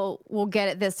 we'll get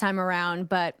it this time around.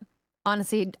 But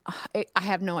honestly, I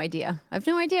have no idea. I have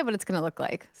no idea what it's going to look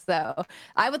like. So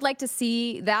I would like to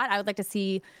see that. I would like to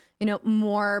see,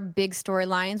 more big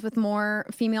storylines with more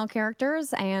female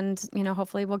characters. And,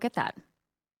 hopefully we'll get that.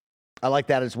 I like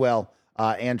that as well,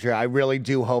 Andrea. I really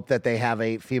do hope that they have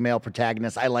a female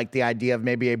protagonist. I like the idea of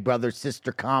maybe a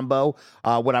brother-sister combo.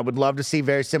 What I would love to see,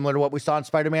 very similar to what we saw in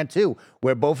Spider-Man 2,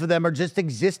 where both of them are just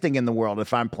existing in the world.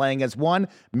 If I'm playing as one,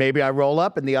 maybe I roll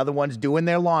up and the other one's doing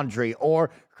their laundry or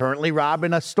currently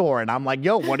robbing a store. And I'm like,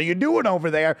 yo, what are you doing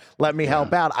over there? Let me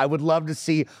help out. I would love to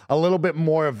see a little bit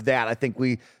more of that. I think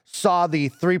we saw the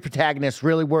 3 protagonists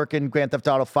really work in Grand Theft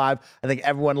Auto 5. I think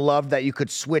everyone loved that you could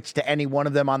switch to any one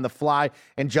of them on the fly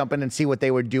and jump in and see what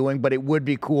they were doing. But it would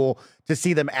be cool to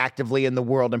see them actively in the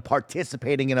world and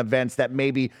participating in events that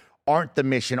maybe aren't the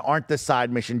mission, aren't the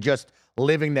side mission, just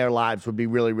living their lives would be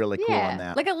really, really cool on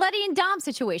that. Like a Letty and Dom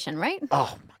situation, right?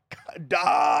 Oh, my God.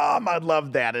 Dom, I'd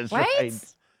love that. Is right.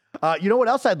 You know what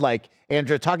else I'd like,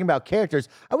 Andrea, talking about characters,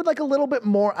 I would like a little bit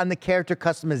more on the character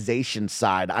customization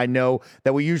side. I know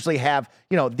that we usually have,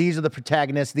 these are the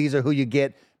protagonists, these are who you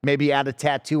get, maybe add a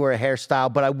tattoo or a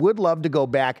hairstyle, but I would love to go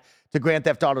back to Grand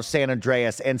Theft Auto San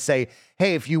Andreas and say,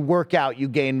 hey, if you work out, you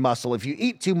gain muscle. If you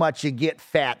eat too much, you get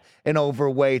fat and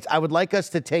overweight. I would like us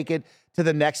to take it to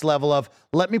the next level of,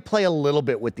 let me play a little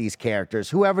bit with these characters,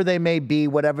 whoever they may be,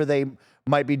 whatever they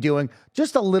might be doing.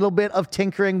 Just a little bit of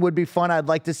tinkering would be fun. I'd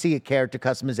like to see a character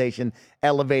customization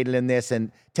elevated in this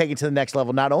and take it to the next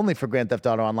level, not only for Grand Theft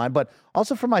Auto Online, but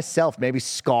also for myself. Maybe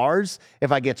scars.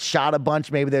 If I get shot a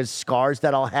bunch, maybe there's scars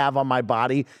that I'll have on my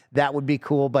body. That would be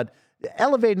cool. But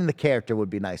elevating the character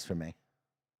would be nice for me.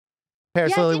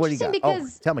 Paris Lily, what do you got?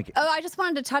 Tell me. I just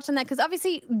wanted to touch on that because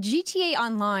obviously GTA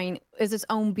Online is its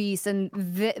own beast, and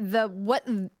the what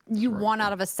you want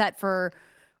out of a set for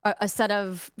a set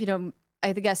of,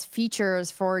 I guess, features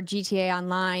for GTA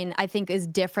Online, I think is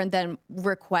different than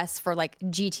requests for like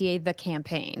GTA the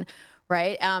campaign,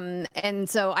 right? And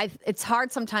so it's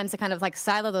hard sometimes to kind of like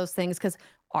silo those things because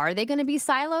are they going to be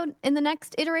siloed in the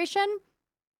next iteration?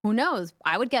 Who knows?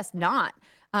 I would guess not.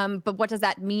 But what does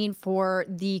that mean for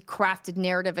the crafted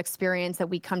narrative experience that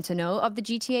we come to know of the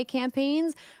GTA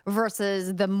campaigns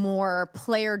versus the more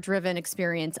player-driven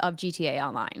experience of GTA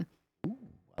Online? Ooh,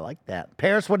 I like that.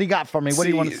 Paris, what do you got for me? What do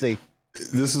you want to see?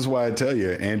 This is why I tell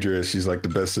you, Andrea, she's like the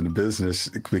best in the business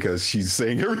because she's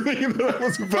saying everything that I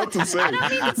was about to say. I don't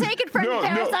need to take it from you,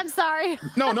 Paris. I'm sorry.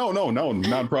 No,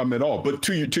 not a problem at all. But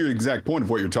to your exact point of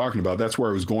what you're talking about, that's where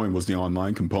I was going, was the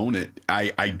online component.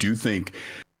 I do think,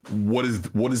 what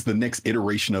is the next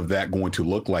iteration of that going to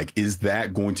look like? Is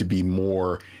that going to be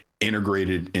more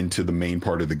integrated into the main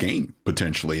part of the game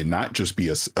potentially and not just be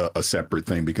a separate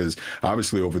thing? Because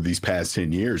obviously over these past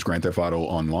 10 years, Grand Theft Auto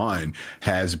Online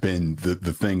has been the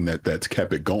thing that's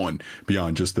kept it going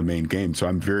beyond just the main game. So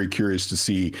I'm very curious to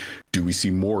see, do we see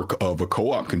more of a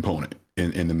co-op component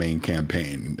in the main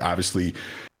campaign? Obviously,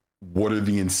 what are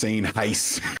the insane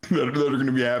heists that are going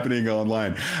to be happening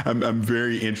online? I'm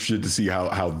very interested to see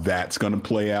how that's going to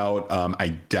play out. I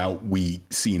doubt we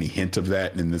see any hint of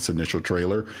that in this initial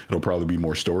trailer. It'll probably be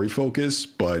more story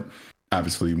focused, but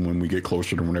obviously when we get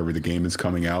closer to whenever the game is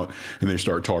coming out and they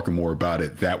start talking more about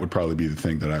it, that would probably be the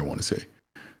thing that I want to see.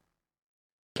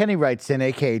 Kenny writes in,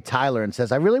 a.k.a. Tyler, and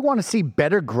says, I really want to see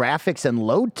better graphics and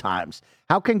load times.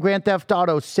 How can Grand Theft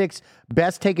Auto 6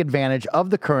 best take advantage of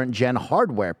the current gen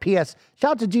hardware? P.S.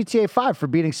 Shout out to GTA 5 for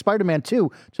beating Spider-Man 2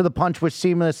 to the punch with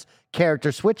seamless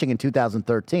character switching in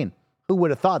 2013. Who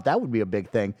would have thought that would be a big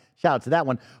thing? Shout out to that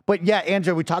one. But yeah,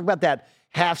 Andrew, we talk about that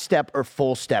half step or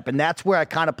full step, and that's where I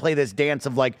kind of play this dance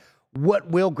of like, what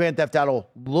will Grand Theft Auto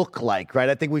look like, right?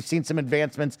 I think we've seen some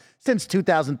advancements since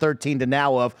 2013 to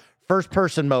now of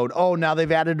first-person mode. Oh, now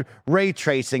they've added ray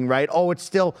tracing, right? Oh, it's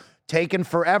still taken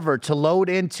forever to load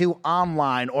into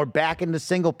online or back into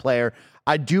single player.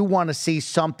 I do want to see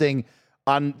something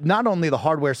on not only the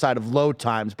hardware side of load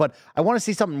times, but I want to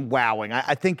see something wowing.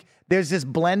 I think there's this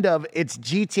blend of it's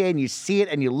GTA and you see it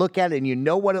and you look at it and you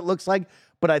know what it looks like,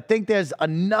 but I think there's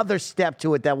another step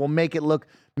to it that will make it look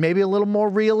maybe a little more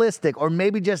realistic or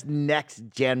maybe just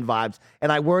next-gen vibes.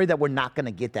 And I worry that we're not going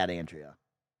to get that, Andrea.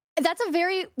 That's a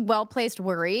very well-placed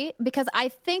worry because I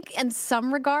think in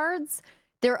some regards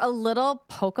they're a little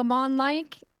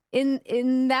Pokemon-like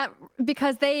in that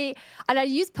because and I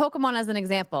use Pokemon as an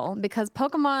example because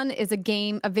Pokemon is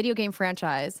a video game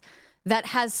franchise that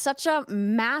has such a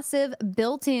massive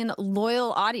built-in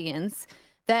loyal audience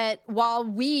that while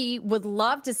we would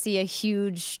love to see a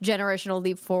huge generational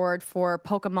leap forward for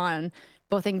Pokemon,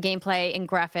 both in gameplay and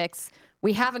graphics,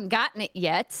 we haven't gotten it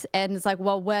yet. And it's like,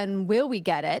 well, when will we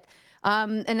get it?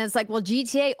 And it's like, well,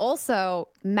 GTA also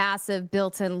massive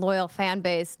built-in loyal fan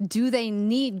base. Do they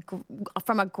need,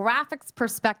 from a graphics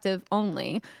perspective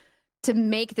only, to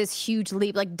make this huge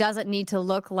leap? Like, does it need to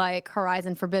look like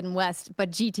Horizon Forbidden West,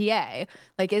 but GTA?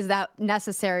 Like, is that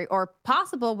necessary or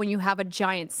possible when you have a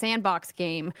giant sandbox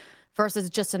game versus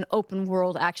just an open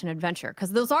world action adventure?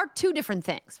 Because those are two different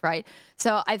things, right?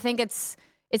 So I think it's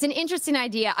an interesting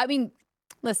idea. I mean,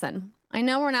 listen, I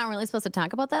know we're not really supposed to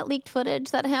talk about that leaked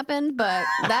footage that happened, but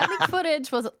that leaked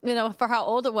footage was, for how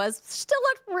old it was, still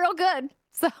looked real good.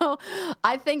 So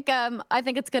I think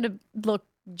it's going to look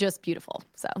just beautiful.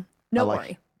 So no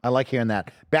worry. I like hearing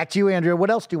that. Back to you, Andrea. What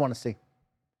else do you want to see?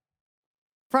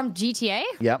 From GTA?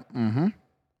 Yep. Mm-hmm.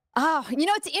 Oh,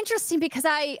 it's interesting because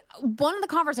one of the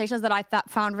conversations that I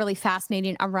found really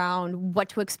fascinating around what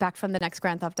to expect from the next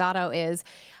Grand Theft Auto is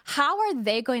how are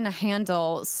they going to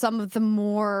handle some of the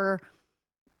more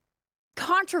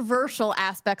controversial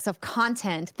aspects of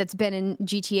content that's been in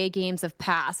GTA games of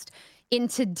past in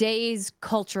today's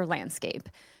culture landscape,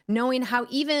 knowing how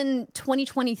even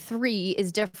 2023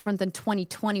 is different than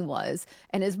 2020 was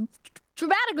and is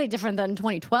dramatically different than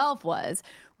 2012 was,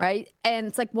 right? And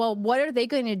it's like, well, what are they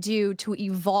going to do to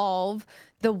evolve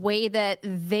the way that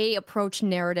they approach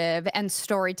narrative and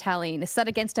storytelling set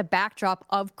against a backdrop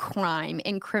of crime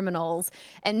and criminals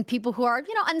and people who are,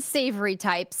 unsavory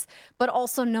types, but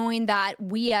also knowing that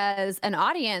we as an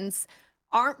audience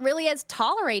aren't really as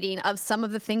tolerating of some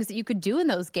of the things that you could do in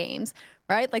those games,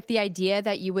 right? Like the idea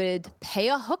that you would pay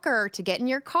a hooker to get in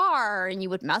your car and you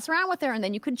would mess around with her and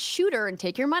then you could shoot her and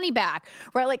take your money back,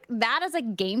 right? Like that as a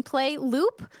gameplay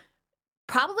loop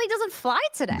probably doesn't fly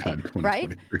today,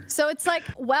 right? So it's like,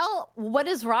 well, what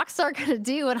is Rockstar going to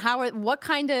do and what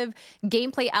kind of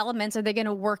gameplay elements are they going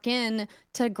to work in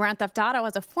to Grand Theft Auto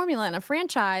as a formula and a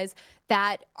franchise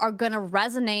that are going to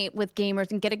resonate with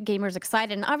gamers and get gamers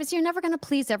excited? And obviously you're never going to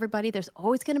please everybody. There's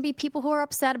always going to be people who are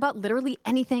upset about literally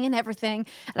anything and everything.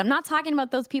 And I'm not talking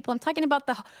about those people. I'm talking about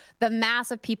the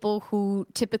mass of people who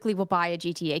typically will buy a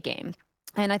GTA game.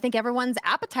 And I think everyone's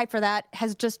appetite for that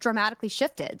has just dramatically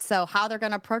shifted. So how they're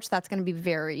going to approach that's going to be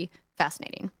very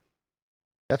fascinating.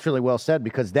 That's really well said,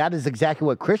 because that is exactly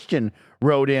what Christian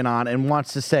wrote in on and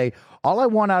wants to say, all I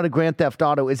want out of Grand Theft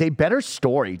Auto is a better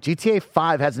story. GTA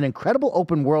 5 has an incredible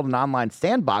open world and online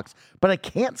sandbox, but I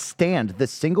can't stand the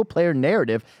single-player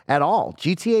narrative at all.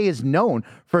 GTA is known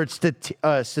for its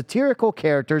satirical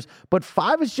characters, but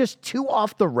 5 is just too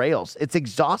off the rails. It's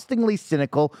exhaustingly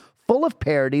cynical, full of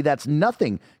parody that's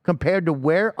nothing compared to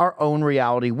where our own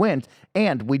reality went,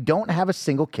 and we don't have a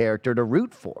single character to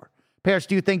root for. Paris,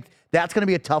 do you think that's going to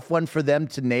be a tough one for them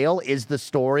to nail, is the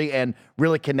story and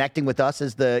really connecting with us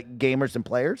as the gamers and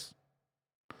players?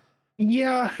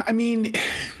 Yeah, I mean,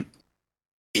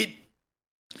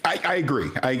 I agree.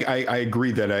 I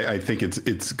agree that I think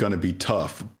it's going to be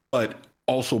tough, but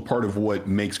also part of what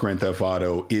makes Grand Theft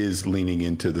Auto is leaning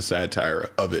into the satire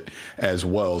of it as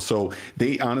well. So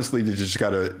they just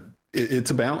got to,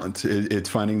 it's a balance. It's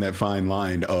finding that fine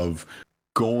line of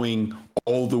going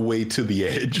all the way to the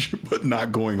edge, but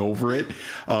not going over it,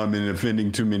 and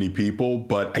offending too many people.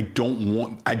 But I don't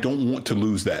want to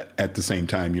lose that at the same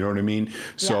time. You know what I mean? Yeah.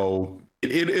 So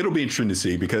it'll be interesting to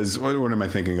see, because what am I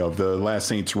thinking of? The last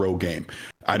Saints Row game.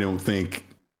 I don't think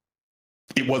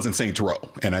it wasn't Saints Row.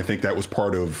 And I think that was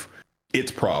part of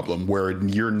its problem, where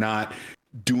you're not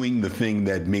doing the thing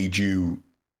that made you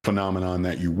phenomenon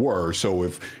that you were. So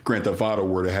if Grand Theft Auto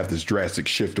were to have this drastic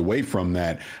shift away from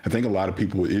that, I think a lot of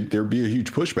people, there'd be a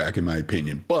huge pushback, in my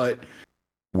opinion. But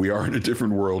we are in a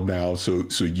different world now, so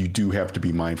you do have to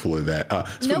be mindful of that.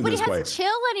 Nobody has chill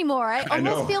anymore. I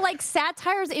almost feel like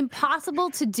satire is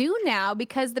impossible to do now,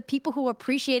 because the people who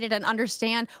appreciate it and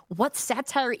understand what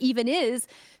satire even is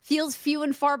feels few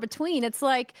and far between. It's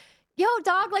like, yo,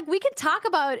 dog, like we can talk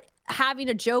about having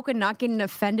a joke and not getting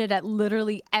offended at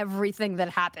literally everything that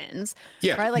happens.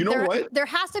 Yeah, right? Like what? There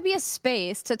has to be a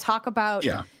space to talk about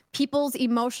people's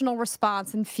emotional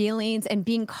response and feelings and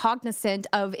being cognizant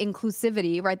of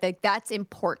inclusivity, right? Like that's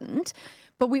important.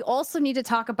 But we also need to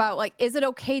talk about, like, is it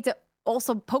okay to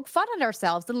also poke fun at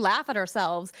ourselves and laugh at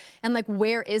ourselves? And like,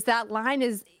 where is that line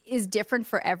is different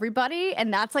for everybody.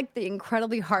 And that's like the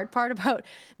incredibly hard part about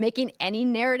making any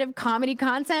narrative comedy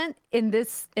content in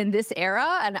this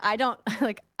era. And I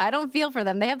don't feel for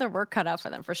them. They have their work cut out for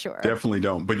them, for sure. Definitely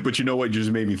don't. But you know what? You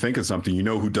just made me think of something. You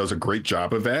know who does a great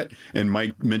job of that? And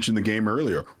Mike mentioned the game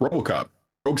earlier, RoboCop.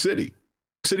 Rogue City.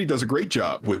 City does a great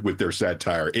job with their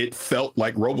satire. It felt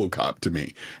like RoboCop to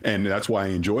me, and that's why I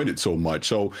enjoyed it so much.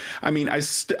 So, I mean, I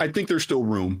think there's still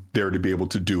room there to be able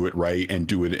to do it right and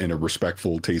do it in a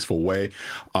respectful, tasteful way.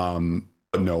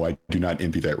 But no, I do not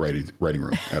envy that writing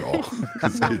room at all.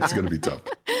 It's going to be tough.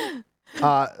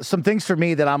 Some things for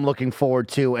me that I'm looking forward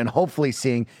to and hopefully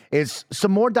seeing is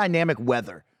some more dynamic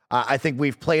weather. I think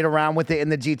we've played around with it in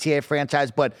the GTA franchise,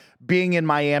 but being in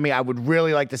Miami, I would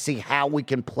really like to see how we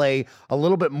can play a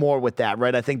little bit more with that,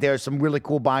 right? I think there are some really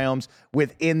cool biomes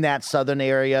within that southern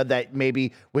area that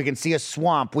maybe we can see a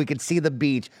swamp, we can see the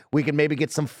beach, we can maybe get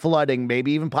some flooding,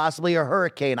 maybe even possibly a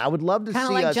hurricane. I would love to see kind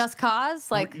of like us, Just Cause,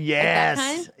 like yes,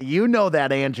 like that kind? You know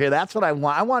that, Andrea. That's what I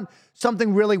want. I want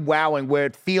something really wowing where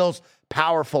it feels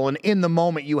powerful, and in the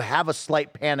moment you have a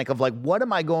slight panic of like, what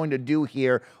am I going to do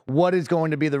here? What is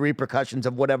going to be the repercussions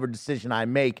of whatever decision I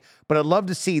make? But I'd love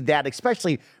to see that,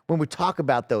 especially when we talk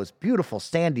about those beautiful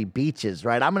sandy beaches,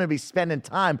 right? I'm going to be spending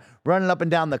time running up and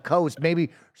down the coast, maybe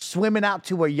swimming out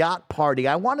to a yacht party.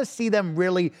 I want to see them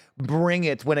really bring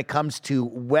it when it comes to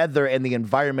weather and the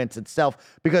environment itself,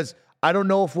 because I don't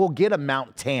know if we'll get a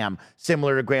Mount Tam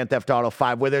similar to Grand Theft Auto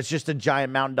 5, where there's just a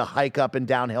giant mountain to hike up and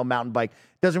downhill mountain bike.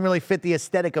 Doesn't really fit the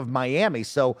aesthetic of Miami.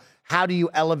 So how do you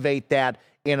elevate that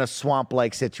in a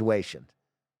swamp-like situation?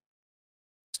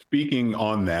 Speaking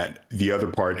on that, the other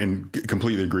part, and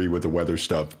completely agree with the weather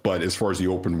stuff, but as far as the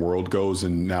open world goes,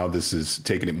 and now this is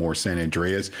taking it more San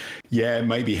Andreas, yeah, it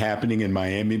might be happening in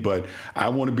Miami, but I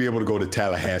want to be able to go to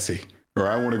Tallahassee, or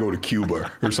I want to go to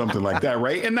Cuba or something like that,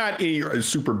 right? And not a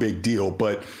super big deal,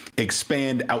 but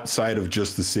expand outside of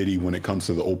just the city when it comes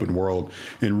to the open world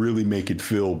and really make it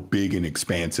feel big and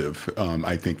expansive.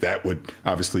 I think that would,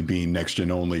 obviously being next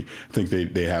gen only, I think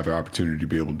they have an opportunity to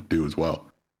be able to do as well.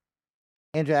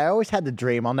 Andrew, I always had the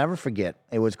dream, I'll never forget.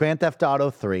 It was Grand Theft Auto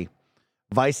 3.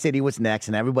 Vice City was next,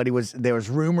 and there was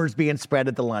rumors being spread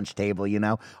at the lunch table, you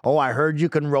know. Oh, I heard you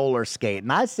can roller skate.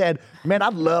 And I said, man,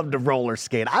 I'd love to roller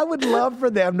skate. I would love for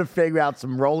them to figure out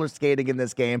some roller skating in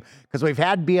this game, because we've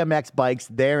had BMX bikes.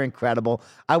 They're incredible.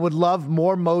 I would love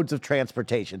more modes of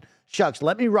transportation. Shucks,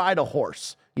 let me ride a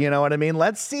horse. You know what I mean?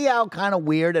 Let's see how kind of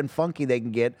weird and funky they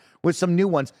can get with some new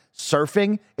ones.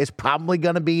 Surfing is probably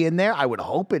going to be in there. I would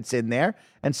hope it's in there.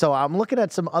 And so I'm looking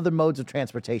at some other modes of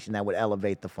transportation that would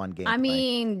elevate the fun game. I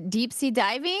mean, deep sea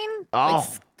diving, oh,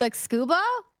 like scuba.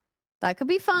 That could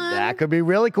be fun. That could be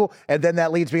really cool. And then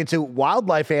that leads me into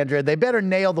wildlife, Andrea. They better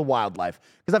nail the wildlife.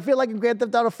 Because I feel like in Grand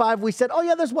Theft Auto 5, we said, oh,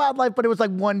 yeah, there's wildlife, but it was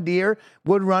like one deer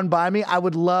would run by me. I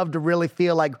would love to really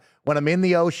feel like when I'm in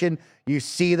the ocean, you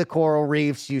see the coral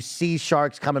reefs, you see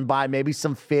sharks coming by, maybe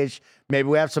some fish. Maybe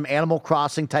we have some Animal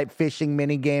Crossing type fishing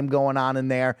mini game going on in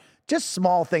there. Just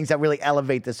small things that really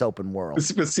elevate this open world.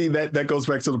 But see, that goes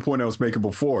back to the point I was making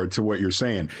before, to what you're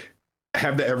saying.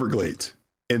 Have the Everglades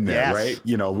in there, yes. Right?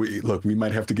 You know, we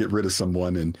might have to get rid of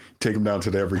someone and take them down to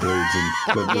the Everglades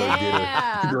and let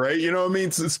get it, right? You know what I mean?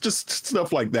 It's just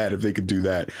stuff like that. If they could do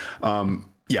that,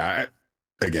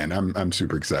 again, I'm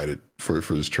super excited for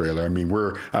this trailer. I mean,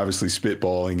 we're obviously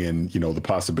spitballing, and you know the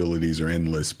possibilities are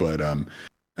endless, but I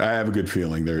have a good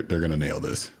feeling they're gonna nail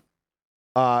this.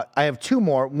 I have two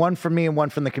more, one for me and one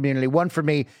from the community. One for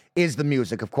me is the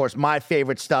music. Of course, my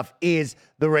favorite stuff is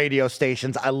the radio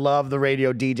stations. I love the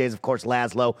radio DJs. Of course,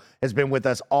 Laszlo has been with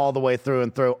us all the way through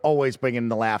and through, always bringing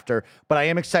the laughter. But I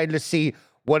am excited to see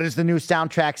what is the new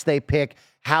soundtracks they pick.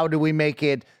 How do we make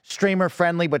it streamer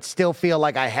friendly, but still feel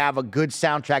like I have a good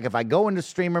soundtrack if I go into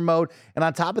streamer mode? And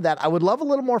on top of that, I would love a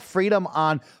little more freedom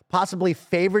on possibly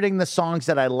favoriting the songs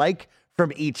that I like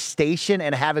from each station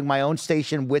and having my own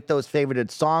station with those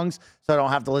favorited songs, so I don't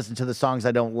have to listen to the songs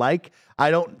I don't like.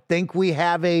 I don't think we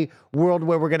have a world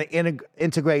where we're going to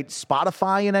integrate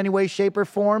Spotify in any way, shape, or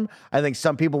form. I think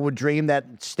some people would dream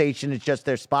that station is just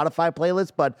their Spotify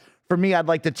playlist, but for me, I'd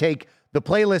like to take the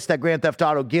playlist that Grand Theft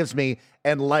Auto gives me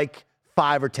and like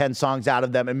 5 or 10 songs out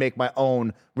of them and make my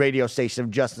own radio station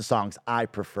of just the songs I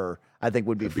prefer. I think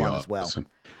would be fun as well.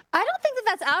 I don't think that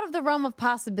that's out of the realm of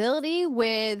possibility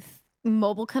with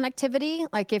mobile connectivity.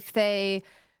 Like if they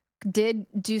did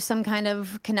do some kind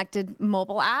of connected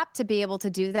mobile app to be able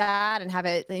to do that and have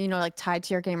it, you know, like tied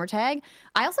to your gamer tag.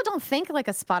 I also don't think like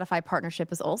a Spotify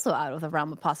partnership is also out of the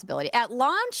realm of possibility. At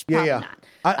launch, probably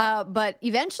not. But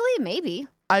eventually, maybe.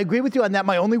 I agree with you on that.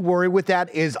 My only worry with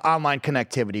that is online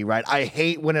connectivity, right? I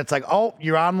hate when it's like, oh,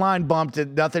 your online bumped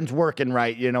and nothing's working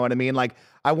right. You know what I mean? Like,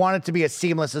 I want it to be as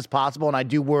seamless as possible, and I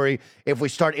do worry if we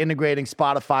start integrating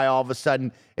Spotify all of a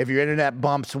sudden, if your internet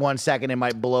bumps 1 second, it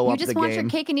might blow up the game. You just want your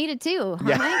cake and eat it too,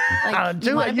 huh, Mike? Like,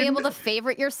 you want to be able to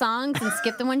favorite your songs and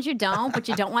skip the ones you don't, but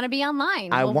you don't want to be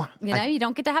online. You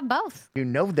don't get to have both. You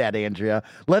know that, Andrea.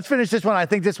 Let's finish this one. I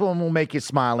think this one will make you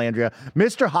smile, Andrea.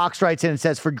 Mr. Hawks writes in and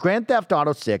says, for Grand Theft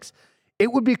Auto 6,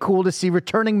 it would be cool to see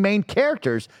returning main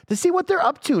characters to see what they're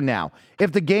up to now.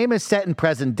 If the game is set in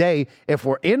present day, if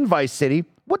we're in Vice City,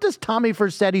 what does Tommy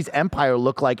Vercetti's empire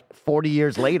look like 40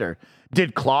 years later?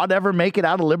 Did Claude ever make it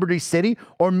out of Liberty City?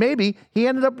 Or maybe he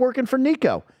ended up working for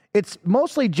Nico. It's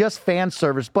mostly just fan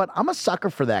service, but I'm a sucker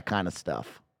for that kind of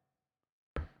stuff.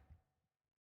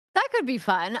 That could be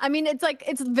fun. I mean,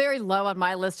 it's very low on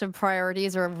my list of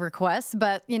priorities or requests,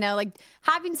 but like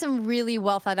having some really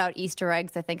well thought out Easter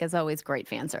eggs, I think is always great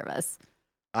fan service.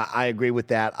 I agree with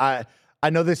that. I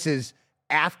know this is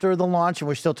after the launch and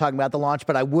we're still talking about the launch,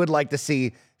 but I would like to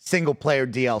see single player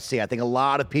DLC. I think a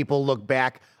lot of people look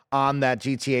back on that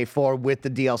GTA 4 with the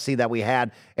DLC that we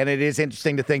had, and it is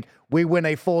interesting to think we went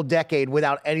a full decade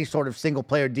without any sort of single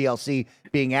player DLC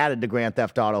being added to Grand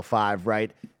Theft Auto 5,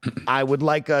 right? I would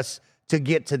like us to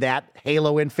get to that.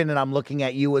 Halo Infinite, I'm looking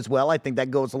at you as well. I think that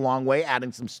goes a long way,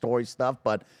 adding some story stuff,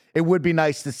 but it would be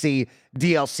nice to see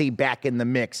DLC back in the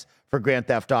mix for Grand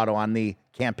Theft Auto on the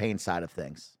campaign side of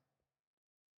things.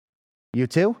 You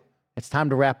too? It's time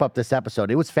to wrap up this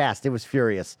episode. It was fast. It was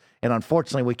furious. And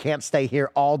unfortunately, we can't stay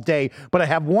here all day. But I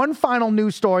have one final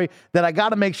news story that I got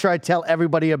to make sure I tell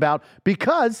everybody about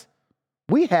because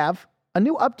we have a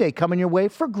new update coming your way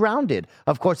for Grounded.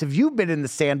 Of course, if you've been in the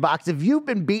sandbox, if you've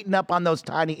been beating up on those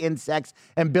tiny insects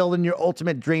and building your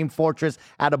ultimate dream fortress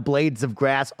out of blades of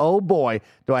grass, oh boy,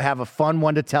 do I have a fun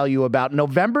one to tell you about.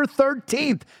 November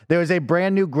 13th, there is a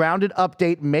brand new Grounded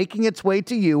update making its way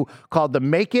to you called the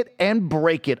Make It and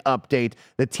Break It update.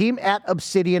 The team at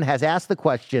Obsidian has asked the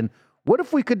question, what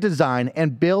if we could design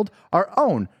and build our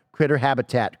own critter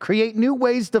habitat, create new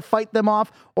ways to fight them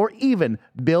off, or even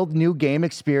build new game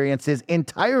experiences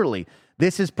entirely?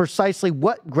 This is precisely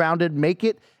what Grounded Make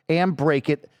It and Break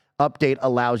It update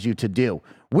allows you to do.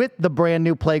 With the brand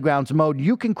new Playgrounds mode,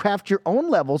 you can craft your own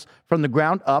levels from the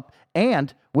ground up,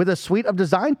 and with a suite of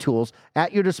design tools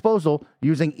at your disposal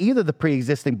using either the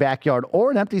pre-existing backyard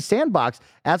or an empty sandbox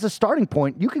as a starting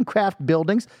point, you can craft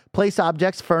buildings, place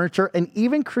objects, furniture, and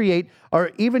even create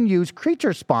or even use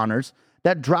creature spawners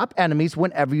that drop enemies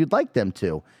whenever you'd like them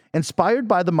to. Inspired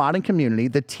by the modding community,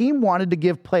 the team wanted to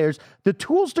give players the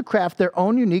tools to craft their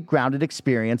own unique Grounded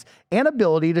experience and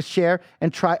ability to share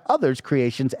and try others'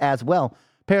 creations as well.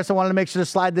 Paris, I wanted to make sure to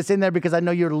slide this in there because I know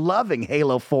you're loving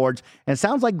Halo Forge, and it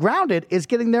sounds like Grounded is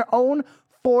getting their own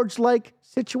Forge-like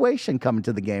situation coming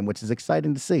to the game, which is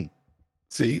exciting to see.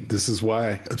 See, this is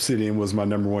why Obsidian was my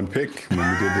number one pick when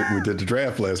we did the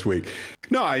draft last week.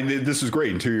 No, this is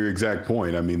great. And to your exact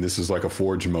point, I mean, this is like a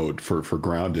Forge mode for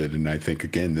Grounded. And I think,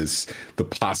 again, the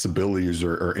possibilities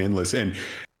are endless. And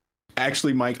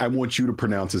actually, Mike, I want you to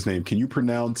pronounce his name. Can you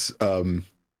pronounce,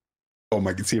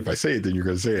 Mike, see if I say it, then you're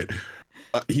going to say it.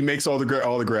 He makes all the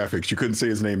graphics. You couldn't say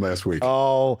his name last week.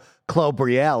 Oh,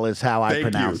 Clobriel is how I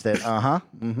pronounced it. Uh-huh.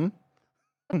 Mm-hmm.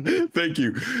 Thank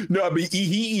you. No, but he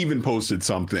even posted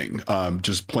something,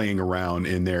 just playing around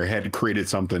in there, had created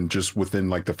something just within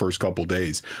like the first couple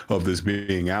days of this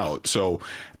being out. So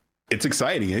it's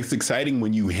exciting. It's exciting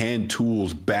when you hand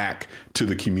tools back to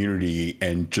the community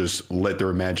and just let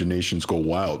their imaginations go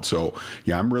wild. So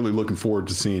yeah, I'm really looking forward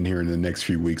to seeing here in the next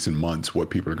few weeks and months what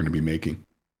people are going to be making.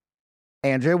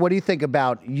 Andrea, what do you think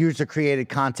about user-created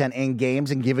content in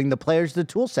games and giving the players the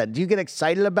tool set? Do you get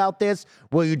excited about this?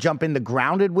 Will you jump into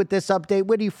Grounded with this update?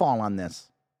 Where do you fall on this?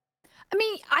 I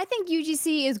mean, I think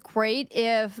UGC is great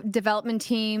if development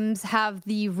teams have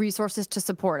the resources to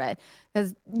support it,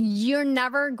 because you're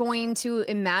never going to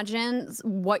imagine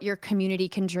what your community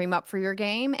can dream up for your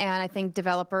game. And I think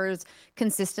developers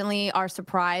consistently are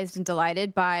surprised and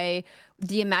delighted by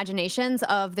the imaginations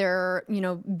of their,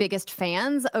 biggest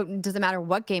fans. It doesn't matter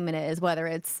what game it is, whether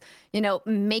it's,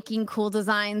 making cool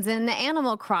designs in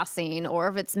Animal Crossing, or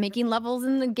if it's making levels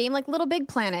in a game like Little Big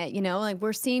Planet, like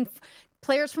we're seeing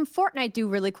players from Fortnite do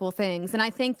really cool things. And I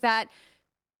think that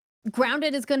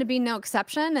Grounded is going to be no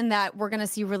exception, and that we're going to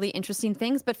see really interesting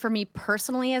things. But for me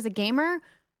personally as a gamer,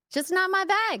 just not my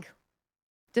bag.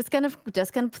 Just gonna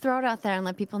throw it out there and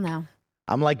let people know.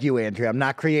 I'm like you, Andrea. I'm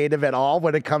not creative at all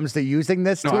when it comes to using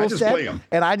this tool set. Play them.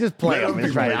 And I just play them.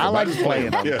 That's right. I like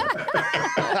playing them.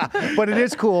 Yeah. But it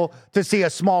is cool to see a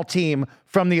small team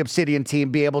from the Obsidian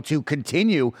team be able to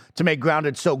continue to make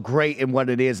Grounded so great in what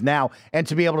it is now, and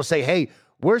to be able to say, hey,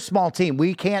 we're a small team.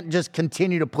 We can't just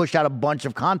continue to push out a bunch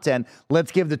of content.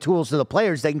 Let's give the tools to the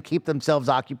players. They can keep themselves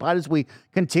occupied as we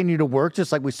continue to work,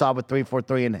 just like we saw with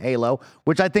 343 and Halo,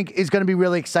 which I think is going to be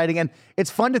really exciting. And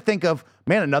it's fun to think of,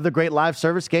 man, another great live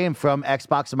service game from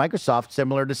Xbox and Microsoft,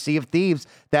 similar to Sea of Thieves,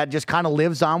 that just kind of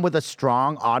lives on with a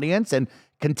strong audience and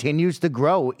continues to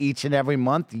grow each and every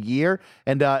month, year.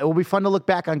 And it will be fun to look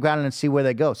back on Grounded and see where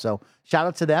they go. So shout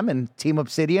out to them and Team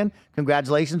Obsidian.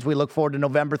 Congratulations. We look forward to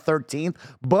November 13th.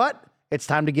 But it's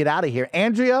time to get out of here.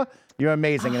 Andrea, you're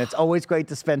amazing. And it's always great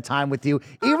to spend time with you.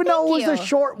 Even though it was a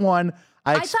short one,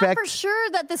 I thought for sure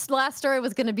that this last story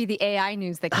was going to be the AI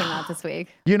news that came out this week.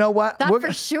 You know what? Thought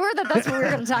for sure that's what we were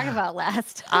going to talk about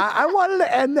last. I wanted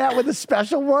to end that with a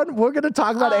special one. We're going to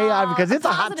talk about AI because it's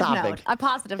a hot topic. A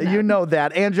positive note. You know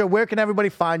that. Andrea, where can everybody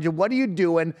find you? What are you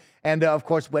doing? And, of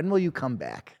course, when will you come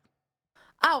back?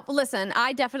 Oh, listen,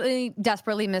 I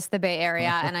desperately miss the Bay Area,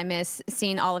 and I miss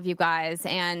seeing all of you guys.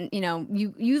 And,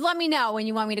 you let me know when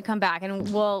you want me to come back,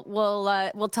 and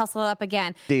we'll tussle it up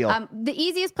again. Deal. The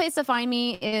easiest place to find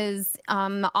me is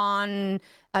on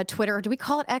Twitter. Do we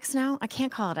call it X now? I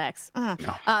can't call it X. No.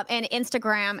 And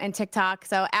Instagram and TikTok.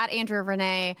 So at Andrea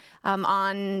Renee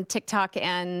on TikTok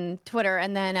and Twitter,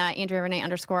 and then Andrea Renee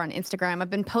 _ on Instagram. I've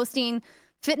been posting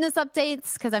fitness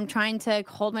updates because I'm trying to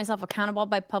hold myself accountable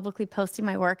by publicly posting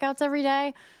my workouts every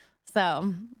day.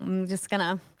 So I'm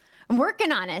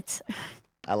working on it.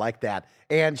 I like that.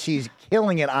 And she's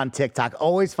killing it on TikTok.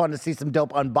 Always fun to see some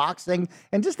dope unboxing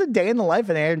and just a day in the life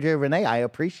of Andrea Renee. I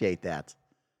appreciate that.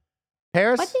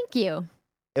 Paris? Well, thank you.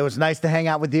 It was nice to hang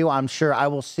out with you. I'm sure I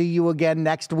will see you again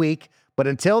next week. But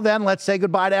until then, let's say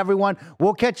goodbye to everyone.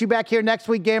 We'll catch you back here next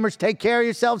week, gamers. Take care of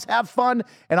yourselves. Have fun.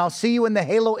 And I'll see you in the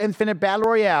Halo Infinite Battle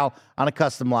Royale on a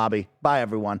custom lobby. Bye,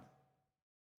 everyone.